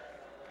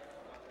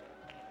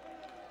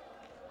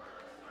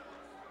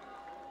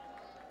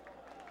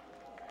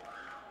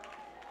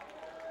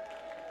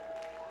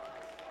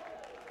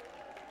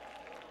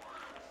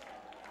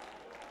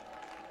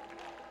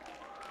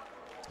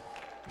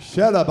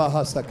 Shela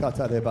bahasa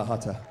kata de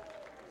bahata.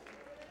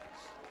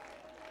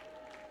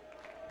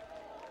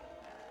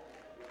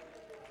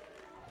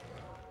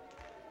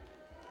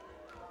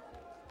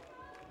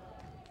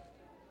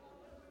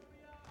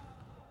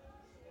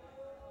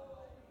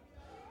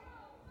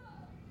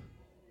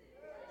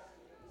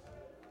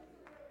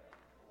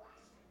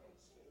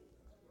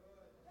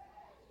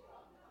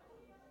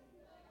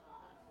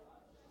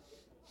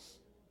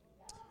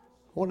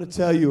 I want to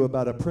tell you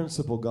about a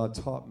principle God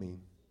taught me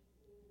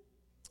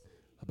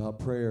about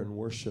prayer and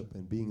worship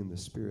and being in the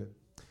Spirit.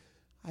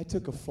 I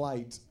took a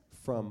flight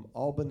from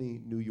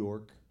Albany, New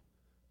York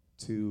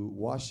to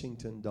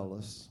Washington,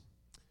 Dulles,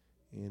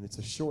 and it's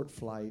a short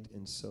flight,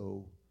 and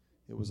so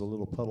it was a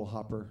little puddle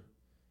hopper,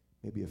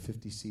 maybe a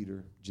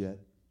 50-seater jet.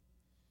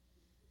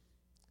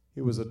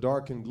 It was a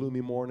dark and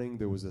gloomy morning.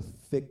 There was a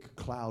thick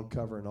cloud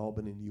cover in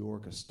Albany, New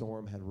York. A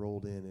storm had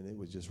rolled in, and it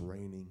was just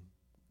raining,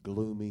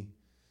 gloomy.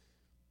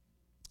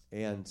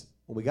 And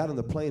when we got on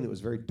the plane, it was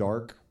very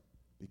dark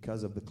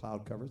because of the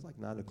cloud cover. It was like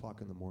 9 o'clock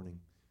in the morning.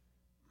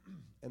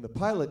 And the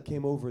pilot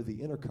came over the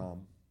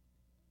intercom,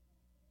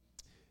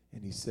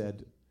 and he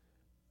said,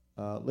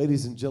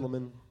 ladies and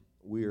gentlemen,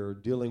 we are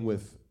dealing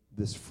with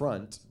this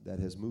front that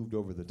has moved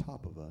over the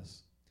top of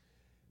us.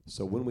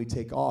 So when we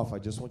take off, I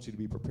just want you to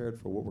be prepared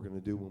for what we're going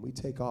to do. When we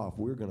take off,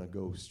 we're going to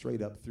go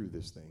straight up through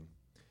this thing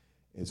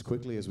as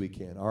quickly as we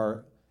can.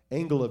 Our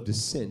angle of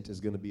descent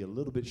is going to be a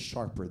little bit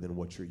sharper than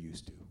what you're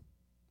used to.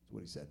 That's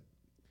what he said.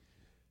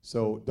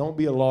 So don't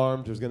be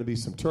alarmed. There's going to be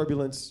some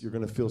turbulence. You're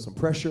going to feel some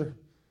pressure,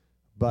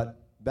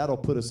 but that'll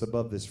put us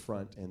above this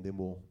front, and then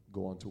we'll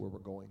go on to where we're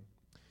going.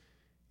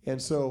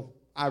 And so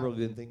I really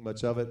didn't think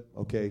much of it.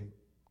 Okay,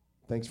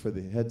 thanks for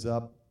the heads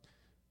up.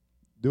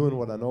 Doing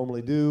what I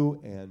normally do,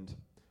 and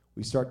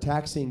we start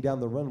taxiing down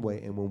the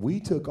runway, and when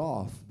we took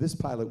off, this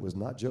pilot was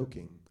not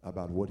joking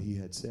about what he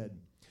had said.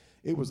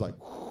 It was like,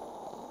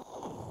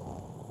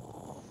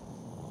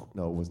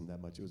 no, it wasn't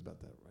that much. It was about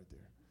that right there.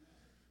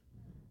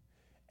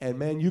 And,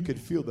 man, you could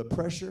feel the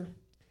pressure,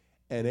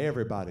 and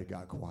everybody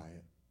got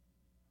quiet.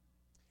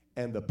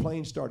 And the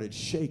plane started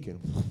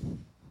shaking.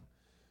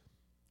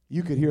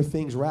 You could hear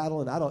things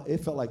rattling.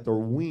 It felt like the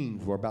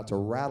wings were about to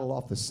rattle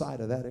off the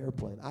side of that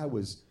airplane. I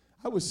was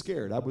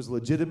scared. I was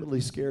legitimately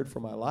scared for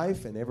my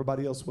life, and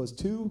everybody else was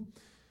too.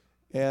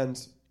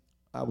 And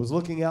I was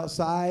looking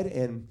outside,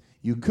 and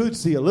you could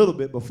see a little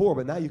bit before,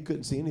 but now you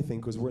couldn't see anything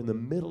because we're in the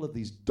middle of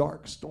these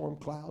dark storm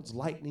clouds,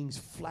 lightning's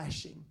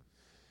flashing,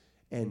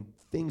 and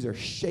things are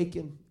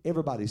shaking.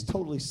 Everybody's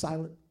totally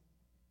silent.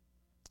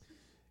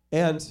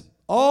 And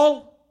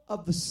all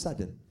of the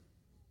sudden,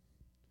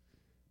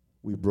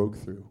 we broke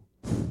through.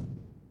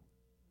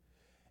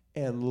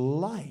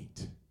 And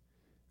light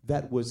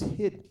that was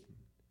hidden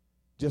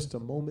just a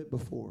moment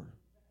before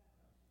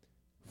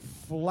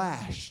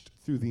flashed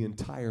through the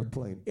entire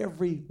plane.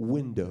 Every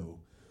window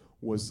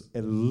was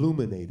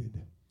illuminated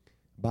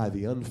by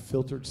the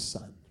unfiltered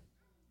sun.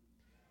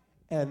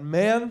 And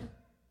man,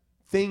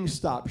 things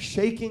stopped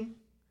shaking.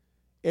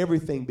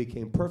 Everything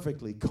became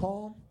perfectly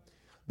calm.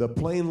 The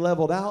plane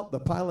leveled out. The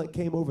pilot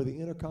came over the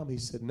intercom. He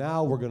said,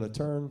 now we're going to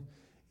turn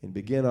and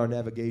begin our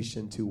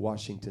navigation to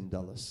Washington,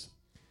 Dulles.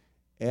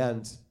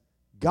 And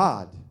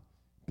God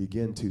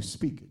began to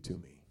speak to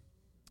me.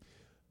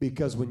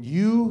 Because when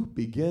you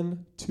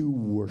begin to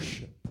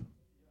worship,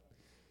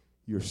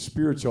 your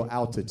spiritual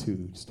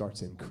altitude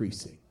starts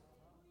increasing.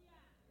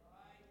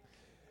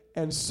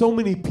 And so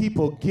many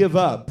people give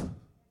up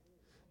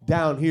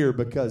down here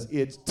because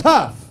it's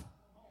tough.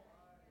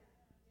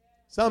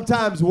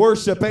 Sometimes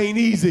worship ain't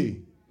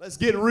easy. Let's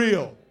get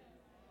real.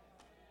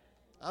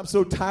 I'm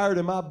so tired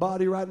in my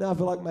body right now, I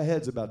feel like my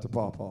head's about to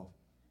pop off.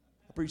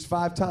 I preached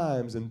 5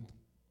 times in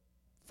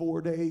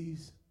 4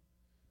 days.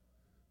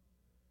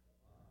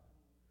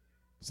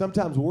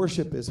 Sometimes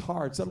worship is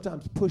hard.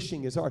 Sometimes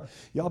pushing is hard.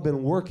 Y'all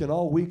been working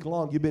all week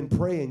long. You've been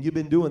praying. You've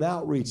been doing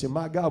outreach. And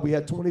my God, we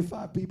had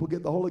 25 people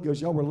get the Holy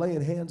Ghost. Y'all were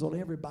laying hands on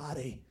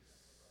everybody.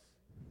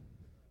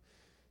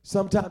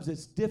 Sometimes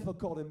it's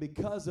difficult, and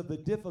because of the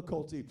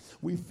difficulty,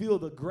 we feel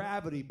the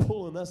gravity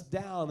pulling us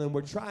down, and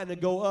we're trying to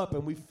go up,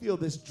 and we feel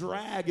this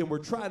drag, and we're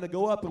trying to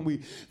go up, and we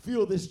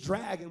feel this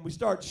drag, and we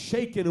start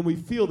shaking, and we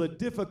feel the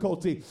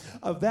difficulty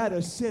of that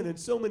ascent. And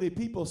so many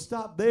people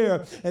stop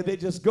there, and they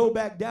just go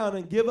back down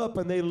and give up,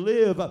 and they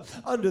live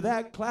under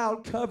that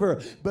cloud cover.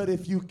 But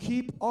if you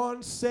keep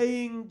on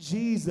saying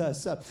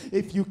Jesus,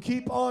 if you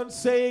keep on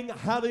saying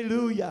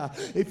hallelujah,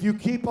 if you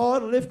keep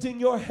on lifting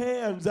your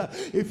hands,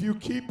 if you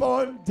keep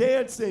on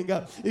dancing,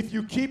 if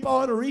you keep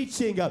on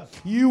reaching,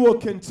 you will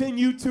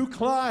continue to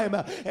climb,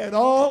 and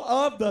all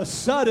of the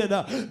sudden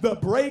the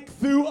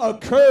breakthrough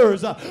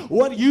occurs.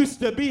 What used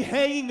to be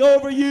hanging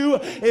over you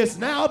is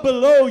now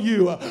below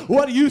you.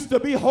 What used to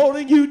be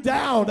holding you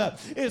down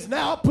is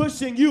now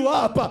pushing you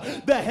up.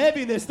 The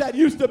heaviness that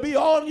used to be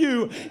on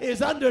you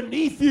is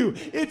underneath you.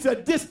 It's a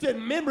distant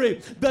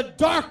memory. The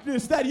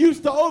darkness that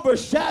used to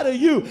overshadow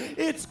you,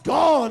 it's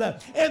gone,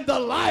 and the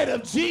light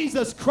of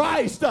Jesus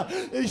Christ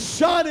is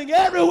shining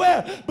everywhere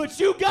everywhere, but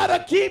you got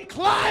to keep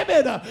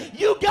climbing.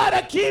 You got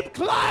to keep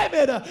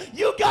climbing.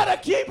 You got to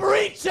keep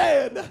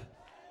reaching.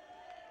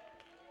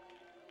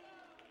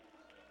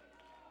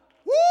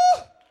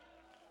 Woo!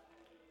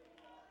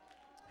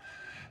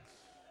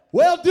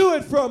 Well, do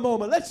it for a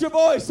moment. Let your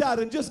voice out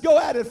and just go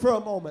at it for a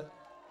moment.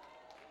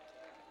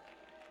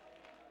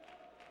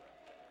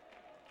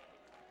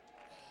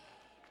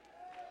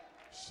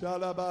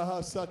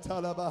 Shalabaha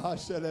satalabaha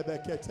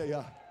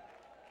shelebeketeya.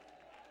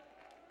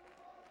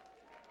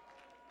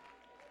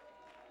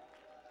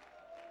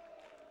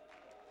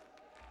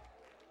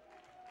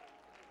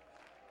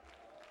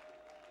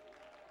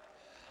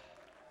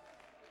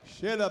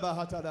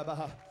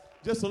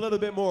 Just a little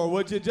bit more,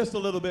 would you? Just a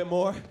little bit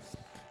more.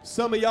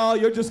 Some of y'all,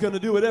 you're just going to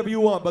do whatever you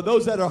want. But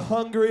those that are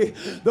hungry,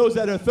 those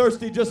that are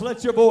thirsty, just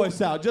let your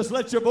voice out. Just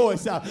let your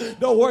voice out.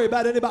 Don't worry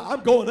about anybody.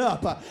 I'm going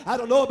up. I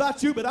don't know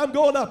about you, but I'm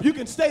going up. You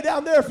can stay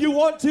down there if you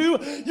want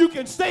to. You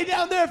can stay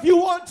down there if you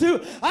want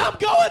to. I'm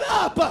going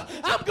up.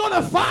 I'm going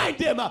to find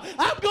him.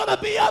 I'm going to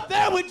be up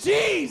there with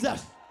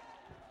Jesus.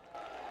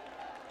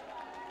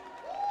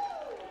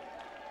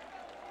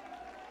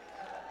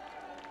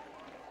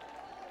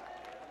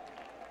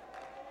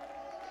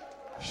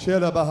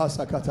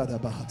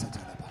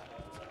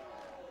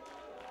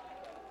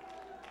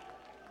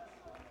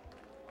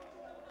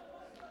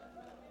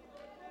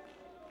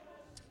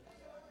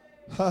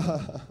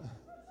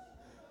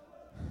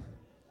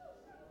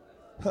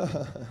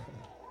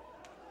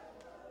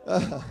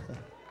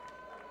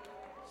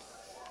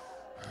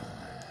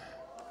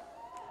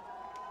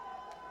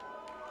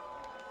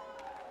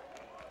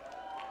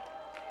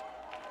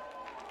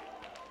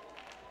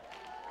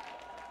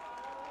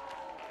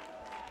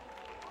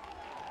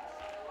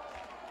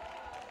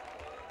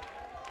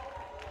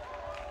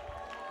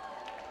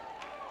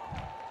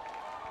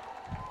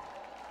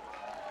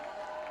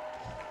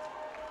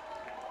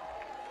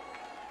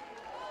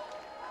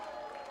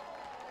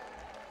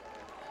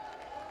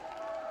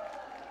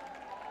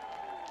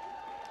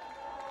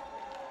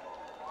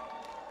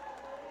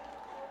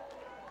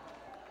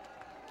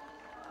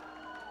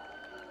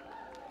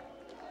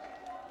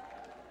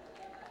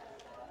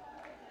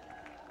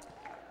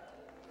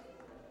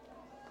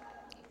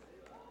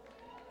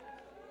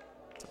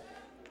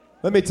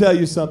 Let me tell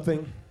you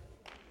something.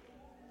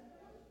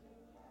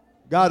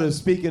 God is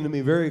speaking to me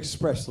very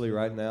expressly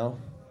right now.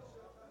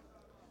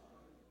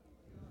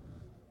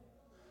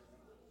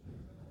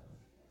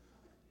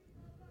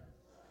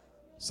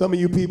 Some of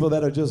you people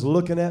that are just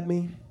looking at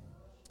me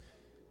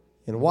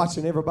and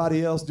watching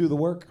everybody else do the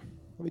work,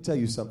 let me tell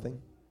you something.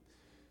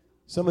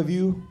 Some of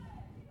you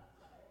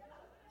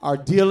are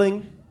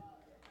dealing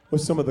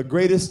with some of the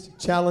greatest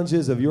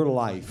challenges of your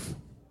life.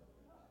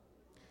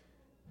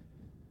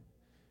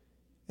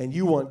 And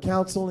you want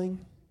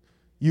counseling,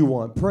 you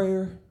want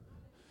prayer,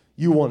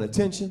 you want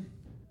attention,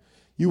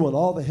 you want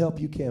all the help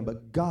you can.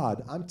 But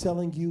God, I'm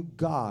telling you,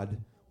 God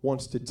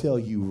wants to tell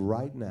you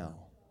right now,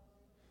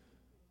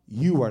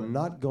 you are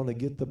not going to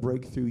get the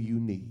breakthrough you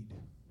need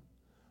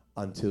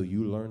until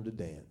you learn to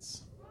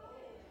dance.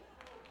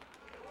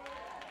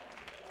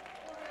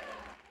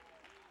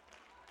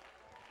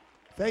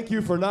 Thank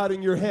you for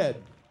nodding your head.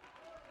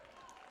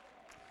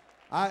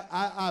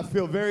 I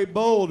feel very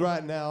bold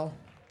right now.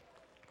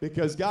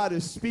 Because God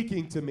is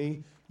speaking to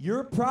me.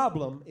 Your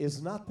problem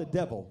is not the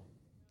devil.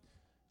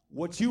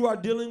 What you are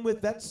dealing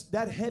with,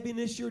 that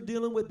heaviness you're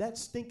dealing with, that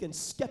stinking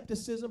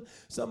skepticism.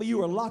 Some of you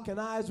are locking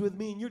eyes with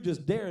me and you're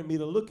just daring me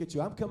to look at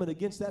you. I'm coming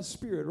against that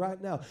spirit right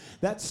now.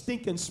 That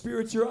stinking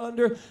spirit you're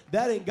under,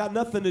 that ain't got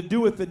nothing to do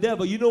with the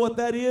devil. You know what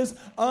that is?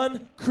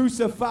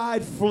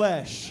 Uncrucified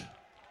flesh.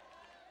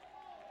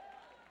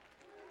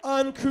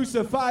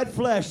 Uncrucified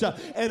flesh.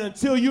 And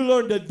until you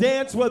learn to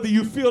dance, whether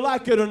you feel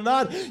like it or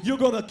not, you're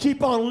going to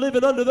keep on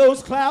living under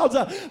those clouds.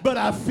 But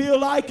I feel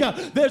like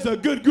there's a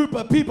good group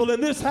of people in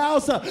this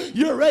house.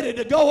 You're ready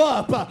to go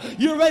up.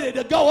 You're ready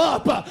to go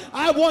up.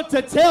 I want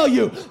to tell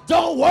you,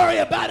 don't worry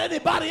about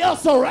anybody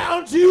else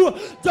around you.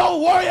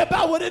 Don't worry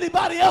about what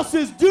anybody else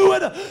is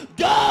doing.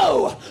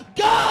 Go,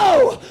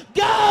 go,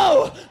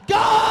 go,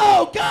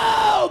 go,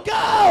 go,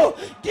 go.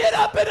 Get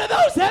up into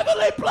those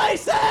heavenly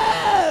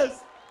places.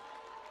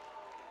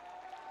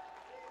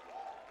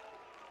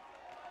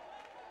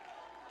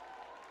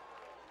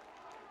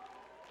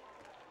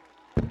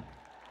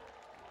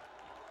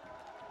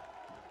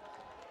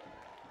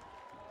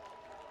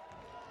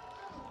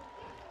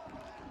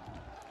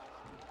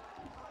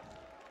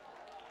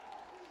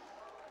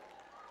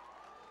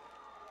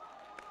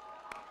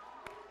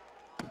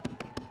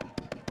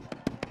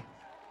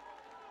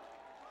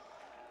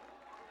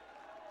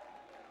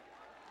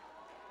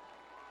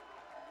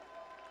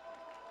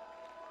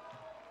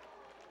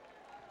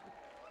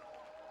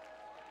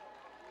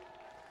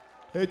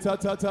 I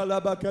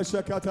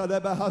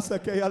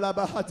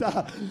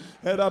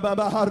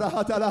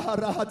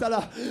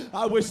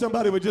wish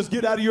somebody would just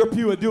get out of your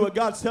pew and do what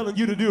God's telling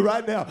you to do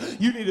right now.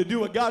 You need to do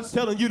what God's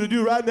telling you to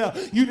do right now.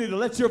 You need to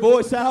let your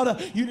voice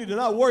out. You need to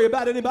not worry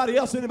about anybody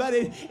else,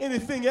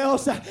 anything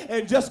else,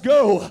 and just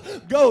go.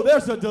 Go.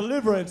 There's a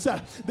deliverance.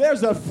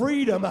 There's a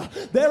freedom.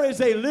 There is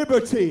a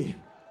liberty.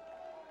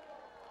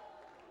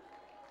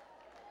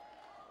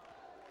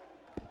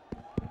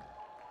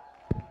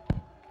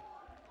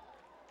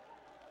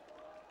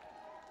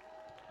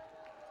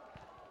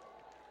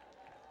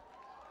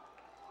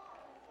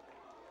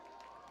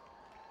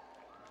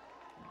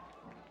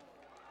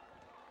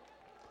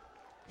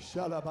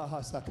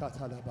 Shalabahasa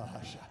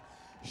katalabahasha.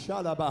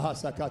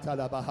 Shalabahasa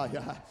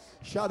katalabahaya.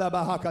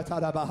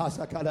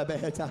 Shalabahakatalabahasa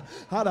kalabeheta.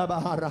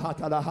 Harabahara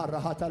hatala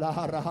hatala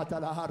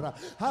hatala hara.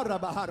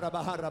 Harabahara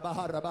bahara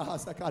bahara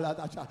bahasa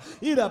kaladacha.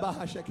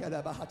 Irabahasha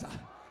kalabahata.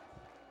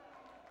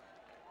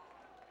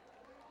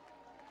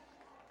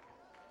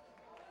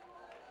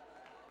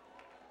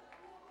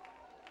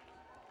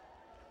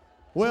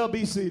 Well,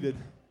 be seated.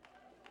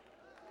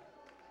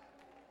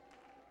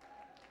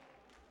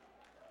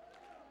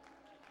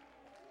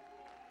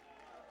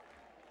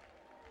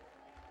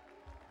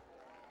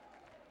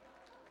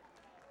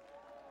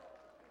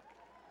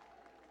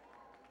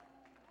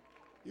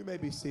 You may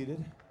be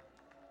seated.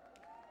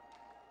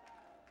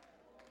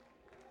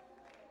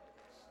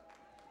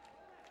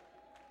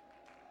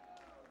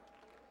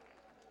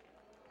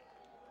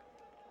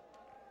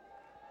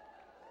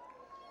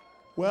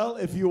 Well,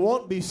 if you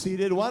won't be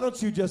seated, why don't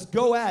you just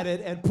go at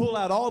it and pull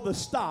out all the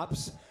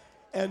stops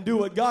and do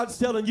what God's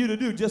telling you to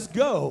do? Just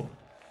go.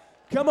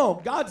 Come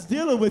on, God's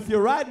dealing with you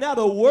right now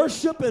to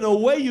worship in a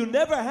way you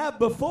never have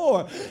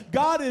before.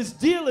 God is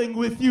dealing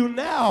with you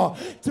now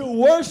to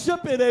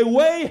worship in a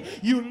way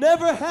you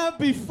never have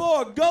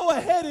before. Go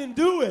ahead and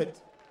do it.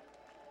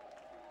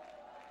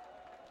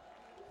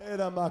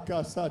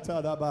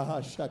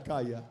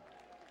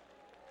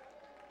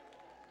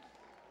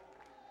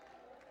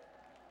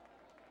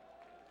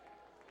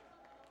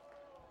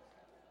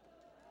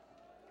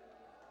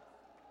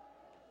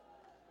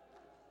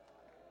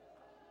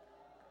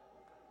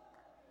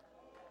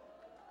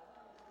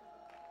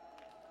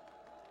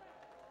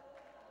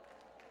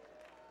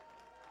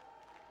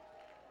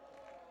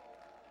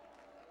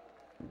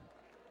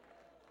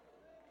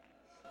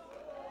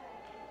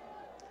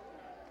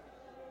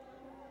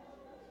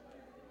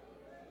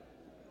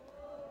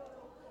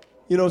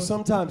 You know,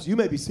 sometimes you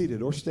may be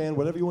seated or stand,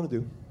 whatever you want to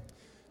do.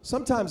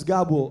 Sometimes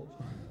God will,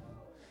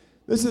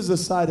 this is a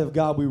side of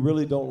God we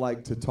really don't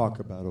like to talk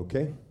about,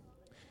 okay?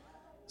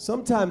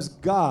 Sometimes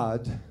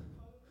God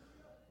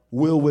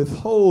will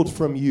withhold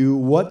from you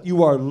what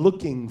you are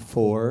looking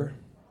for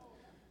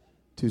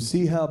to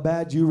see how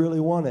bad you really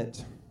want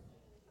it.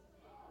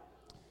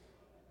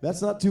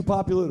 That's not too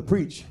popular to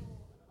preach.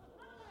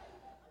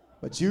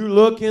 But you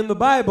look in the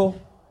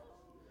Bible,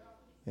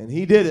 and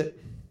He did it.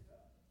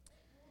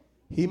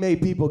 He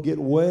made people get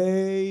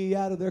way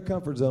out of their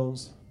comfort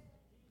zones.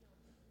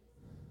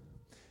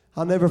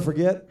 I'll never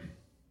forget,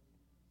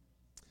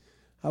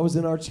 I was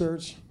in our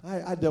church.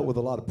 I dealt with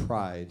a lot of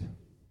pride,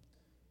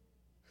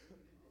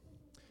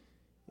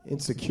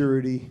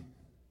 insecurity,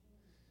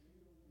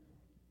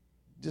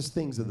 just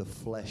things of the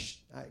flesh.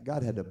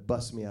 God had to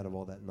bust me out of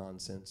all that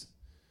nonsense.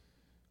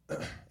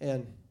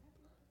 And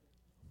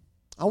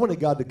I wanted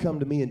God to come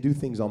to me and do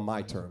things on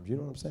my terms. You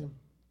know what I'm saying?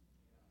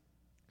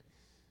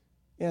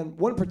 And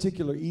one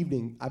particular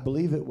evening, I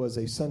believe it was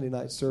a Sunday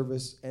night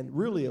service, and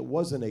really it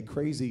wasn't a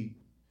crazy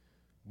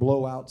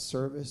blowout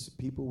service.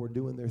 People were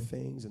doing their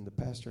things, and the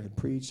pastor had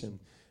preached, and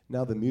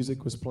now the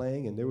music was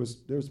playing, and there was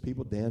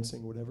people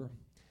dancing, whatever.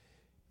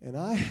 And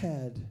I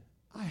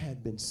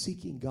had been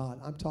seeking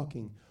God. I'm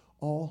talking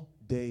all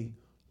day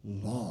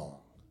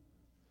long.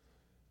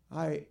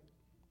 I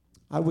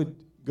would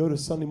go to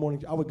Sunday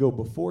morning. I would go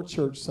before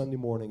church Sunday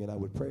morning, and I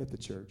would pray at the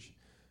church,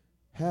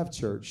 have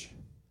church,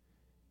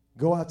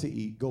 go out to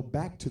eat, go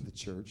back to the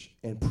church,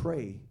 and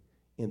pray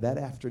in that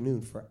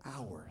afternoon for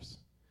hours,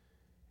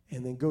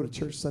 and then go to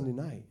church Sunday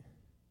night.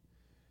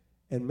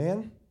 And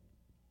man,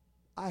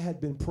 I had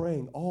been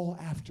praying all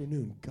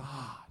afternoon.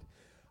 God,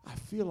 I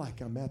feel like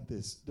I'm at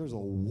this, there's a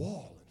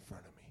wall in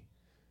front of me.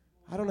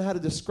 I don't know how to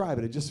describe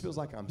it. It just feels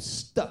like I'm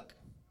stuck.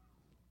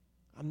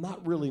 I'm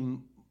not really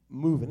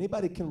moving.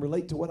 Anybody can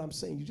relate to what I'm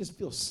saying. You just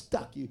feel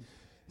stuck.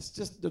 It's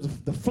just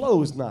the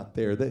flow is not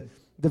there.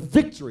 The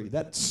victory,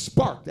 that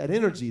spark, that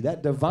energy,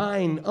 that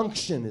divine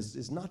unction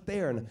is not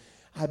there. And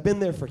I've been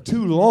there for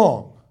too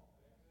long.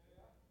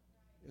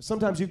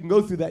 Sometimes you can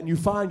go through that and you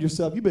find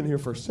yourself, you've been here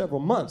for several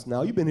months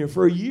now. You've been here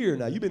for a year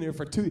now. You've been here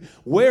for 2.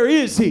 Where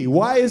is He?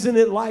 Why isn't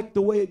it like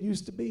the way it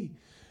used to be?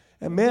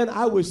 And man,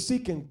 I was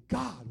seeking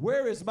God.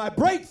 Where is my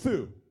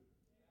breakthrough?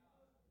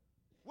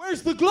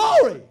 Where's the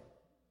glory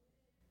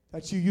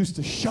that you used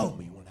to show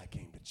me when I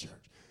came to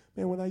church?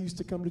 Man, when I used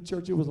to come to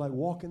church, it was like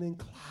walking in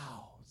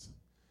clouds.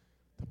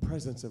 The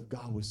presence of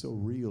God was so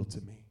real to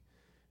me.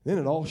 Then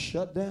it all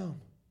shut down.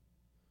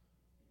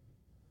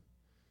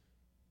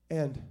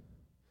 And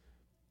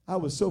I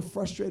was so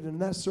frustrated in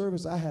that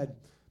service. I had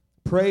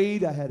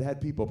prayed. I had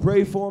had people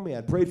pray for me.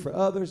 I prayed for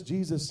others.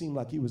 Jesus seemed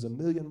like he was a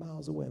million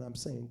miles away. And I'm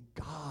saying,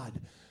 God,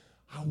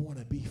 I want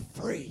to be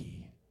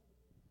free.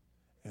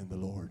 And the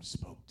Lord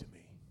spoke to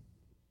me.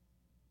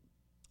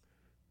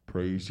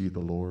 Praise ye the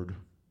Lord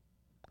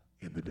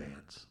in the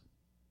dance.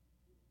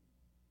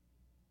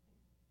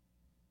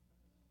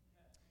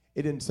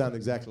 It didn't sound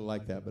exactly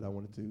like that, but I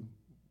wanted to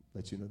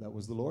let you know that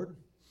was the Lord.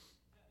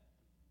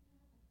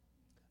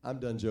 I'm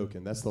done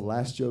joking. That's the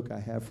last joke I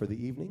have for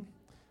the evening.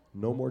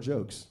 No more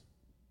jokes.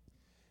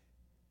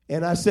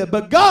 And I said,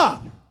 but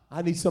God,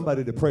 I need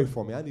somebody to pray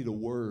for me. I need a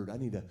word. I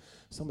need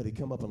somebody to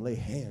come up and lay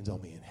hands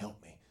on me and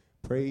help me.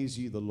 Praise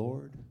ye the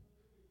Lord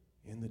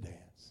in the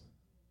dance.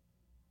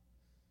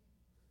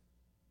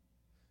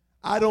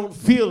 I don't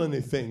feel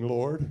anything,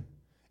 Lord.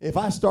 If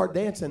I start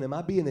dancing, am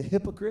I being a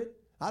hypocrite?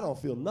 I don't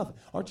feel nothing.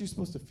 Aren't you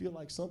supposed to feel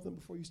like something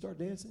before you start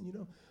dancing? You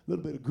know, a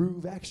little bit of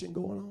groove action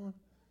going on.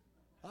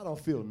 I don't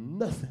feel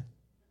nothing.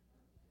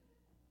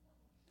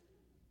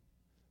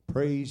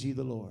 Praise ye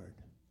the Lord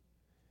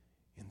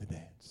in the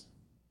dance.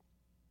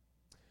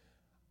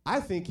 I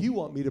think you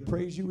want me to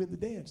praise you in the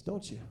dance,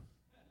 don't you?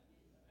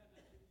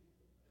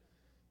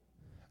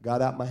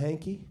 Got out my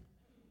hanky.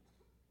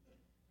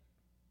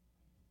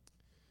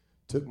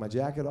 Took my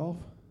jacket off.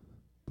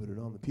 Put it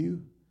on the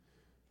pew.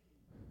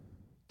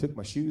 Took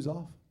my shoes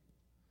off.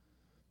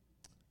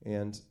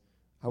 And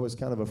I was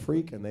kind of a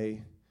freak, and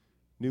they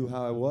knew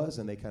how I was,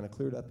 and they kind of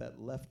cleared up that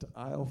left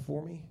aisle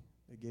for me.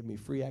 They gave me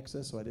free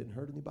access so I didn't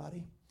hurt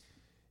anybody.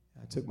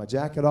 I took my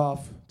jacket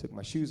off, took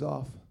my shoes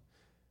off,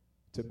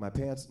 took my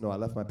pants. No, I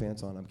left my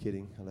pants on. I'm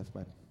kidding. I left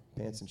my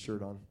pants and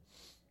shirt on.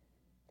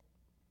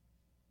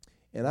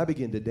 And I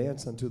began to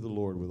dance unto the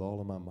Lord with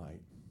all of my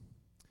might.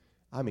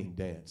 I mean,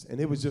 dance. And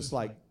it was just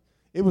like,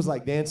 it was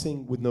like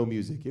dancing with no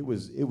music. It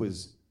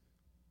was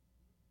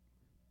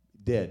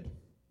dead.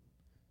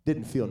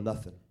 Didn't feel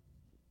nothing.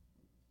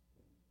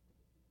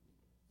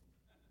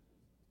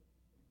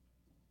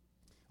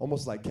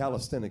 Almost like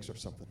calisthenics or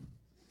something.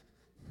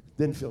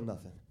 Didn't feel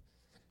nothing.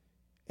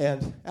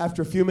 And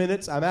after a few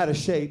minutes, I'm out of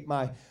shape.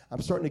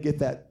 I'm starting to get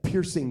that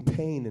piercing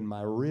pain in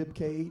my rib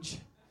cage.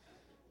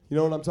 You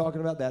know what I'm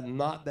talking about? That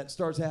knot that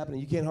starts happening.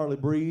 You can't hardly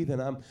breathe,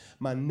 and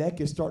my neck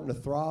is starting to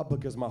throb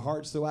because my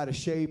heart's so out of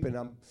shape, and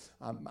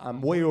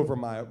I'm way over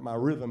my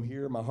rhythm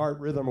here, my heart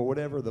rhythm or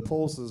whatever, the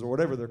pulses or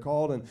whatever they're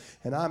called,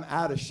 and I'm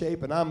out of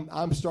shape, and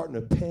I'm starting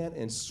to pant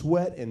and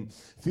sweat and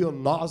feel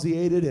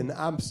nauseated, and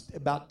I'm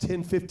about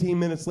 10, 15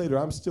 minutes later,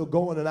 I'm still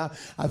going, and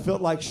I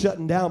felt like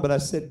shutting down, but I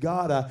said,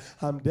 God,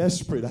 I'm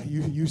desperate.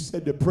 You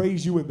said to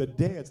praise you in the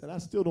dance, and I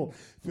still don't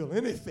feel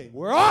anything.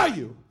 Where are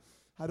you?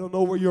 I don't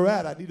know where you're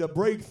at. I need a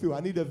breakthrough. I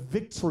need a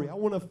victory. I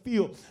want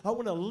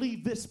to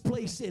leave this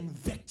place in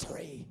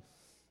victory.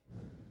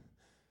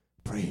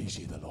 Praise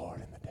you, the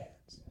Lord, in the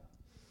dance.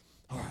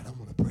 All right, I'm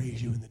going to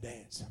praise you in the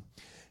dance.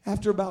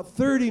 After about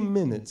 30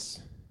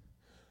 minutes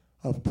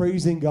of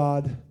praising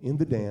God in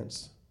the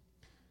dance,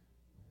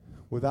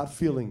 without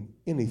feeling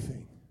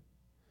anything,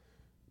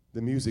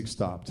 the music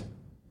stopped.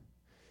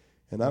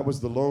 And I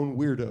was the lone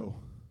weirdo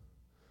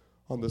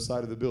on the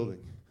side of the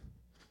building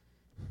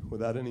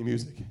without any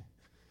music.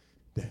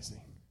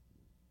 Dancing.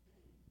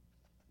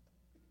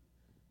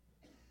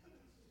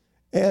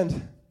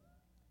 And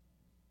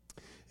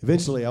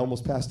eventually I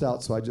almost passed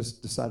out, so I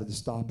just decided to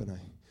stop, and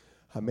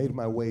I made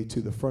my way to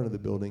the front of the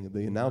building, and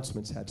the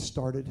announcements had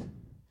started,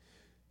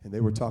 and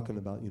they were talking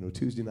about,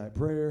 Tuesday night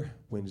prayer,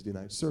 Wednesday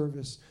night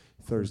service,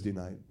 Thursday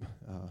night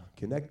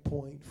connect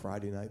point,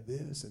 Friday night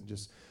this, and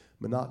just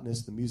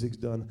monotonous. The music's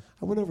done.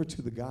 I went over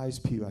to the guys'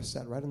 pew. I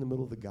sat right in the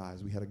middle of the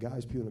guys. We had a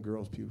guys' pew and a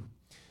girls' pew.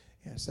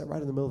 And I sat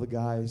right in the middle of the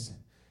guys,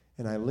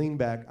 and I leaned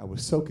back. I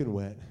was soaking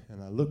wet,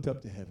 and I looked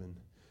up to heaven,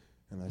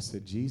 and I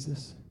said,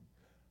 Jesus,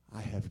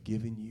 I have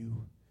given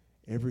you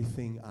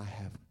everything I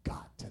have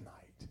got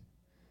tonight.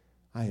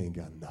 I ain't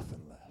got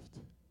nothing left.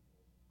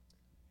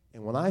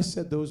 And when I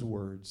said those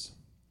words,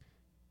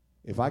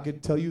 if I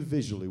could tell you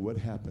visually what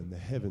happened, the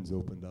heavens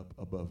opened up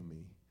above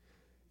me,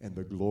 and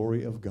the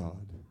glory of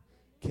God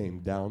came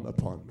down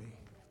upon me.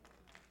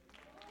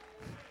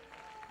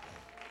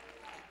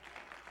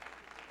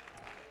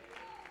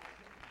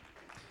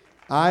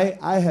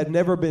 I had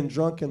never been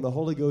drunk in the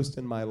Holy Ghost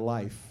in my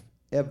life,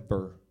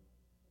 ever.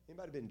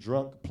 Anybody been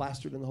drunk,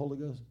 plastered in the Holy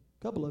Ghost?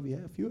 A couple of you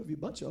have, a few of you, a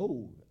bunch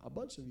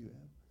of you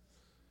have.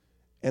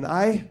 And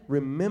I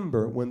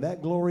remember when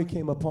that glory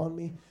came upon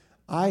me,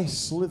 I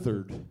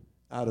slithered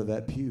out of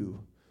that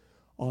pew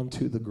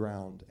onto the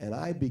ground, and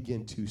I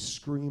began to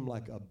scream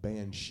like a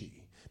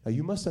banshee. Now,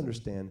 you must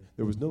understand,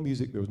 there was no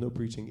music, there was no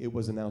preaching, it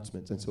was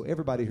announcements. And so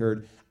everybody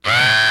heard,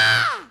 ah!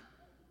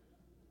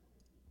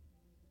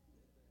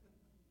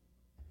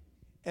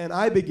 And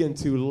I began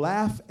to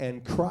laugh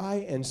and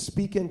cry and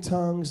speak in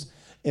tongues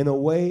in a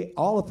way,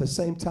 all at the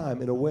same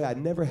time, in a way I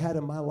never had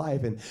in my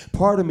life. And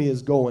part of me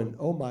is going,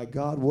 oh my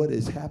God, what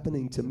is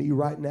happening to me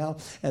right now?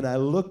 And I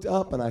looked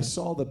up and I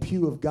saw the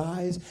pew of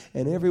guys,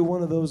 and every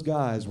one of those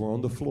guys were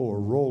on the floor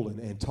rolling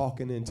and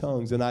talking in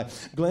tongues. And I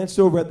glanced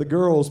over at the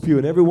girls' pew,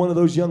 and every one of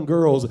those young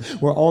girls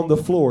were on the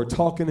floor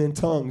talking in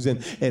tongues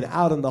and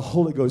out in the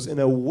Holy Ghost. And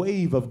a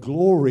wave of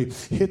glory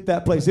hit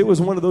that place. It was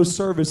one of those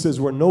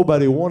services where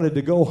nobody wanted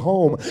to go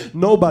home.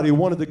 Nobody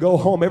wanted to go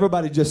home.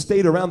 Everybody just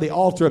stayed around the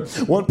altar.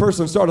 One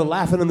person started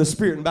laughing in the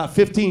Spirit, and about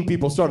 15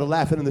 people started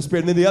laughing in the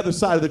Spirit. And then the other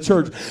side of the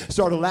church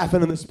started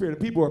laughing in the Spirit, and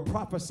people were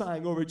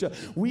prophesying over each other.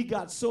 We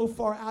got so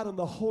far out in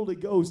the Holy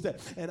Ghost,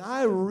 and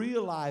I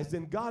realized,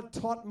 and God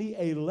taught me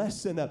a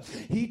lesson.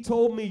 He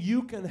told me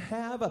you can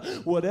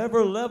have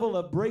whatever level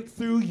of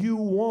breakthrough you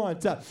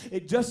want.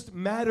 It just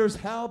matters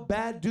how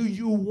bad do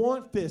you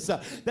want this.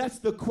 That's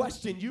the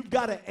question you've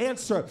got to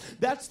answer.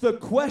 That's the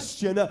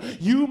question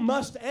you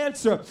must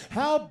answer.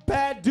 How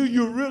bad do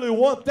you really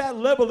want that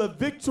level of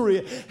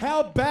victory?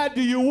 How bad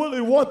do you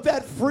really want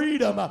that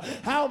freedom?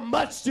 How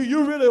much do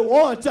you really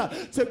want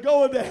to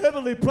go into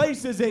heavenly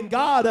places in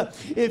God?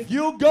 If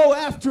you'll go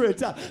after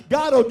it,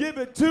 God will give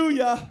it to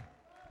you.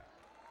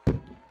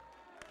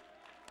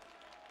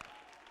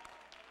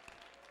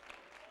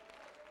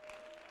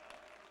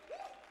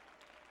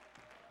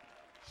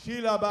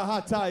 Sheila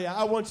Bahataya,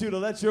 I want you to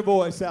let your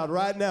voice out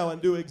right now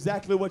and do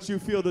exactly what you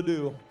feel to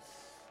do.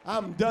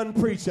 I'm done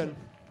preaching.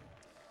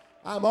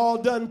 I'm all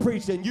done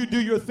preaching. You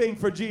do your thing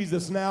for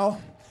Jesus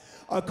now.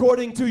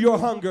 According to your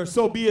hunger,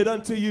 so be it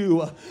unto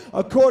you.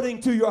 According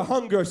to your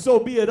hunger, so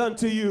be it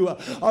unto you.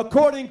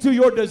 According to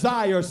your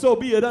desire, so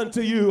be it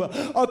unto you.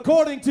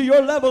 According to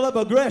your level of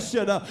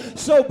aggression,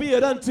 so be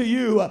it unto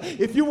you.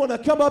 If you want to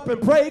come up and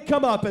pray,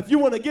 come up. If you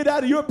want to get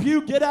out of your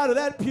pew, get out of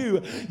that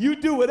pew. You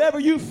do whatever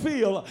you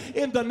feel.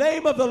 In the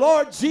name of the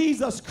Lord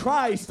Jesus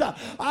Christ,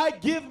 I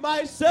give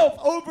myself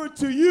over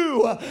to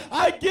you.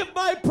 I give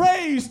my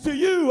praise to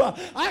you.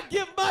 I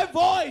give my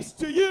voice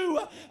to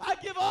you. I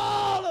give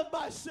all of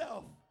myself.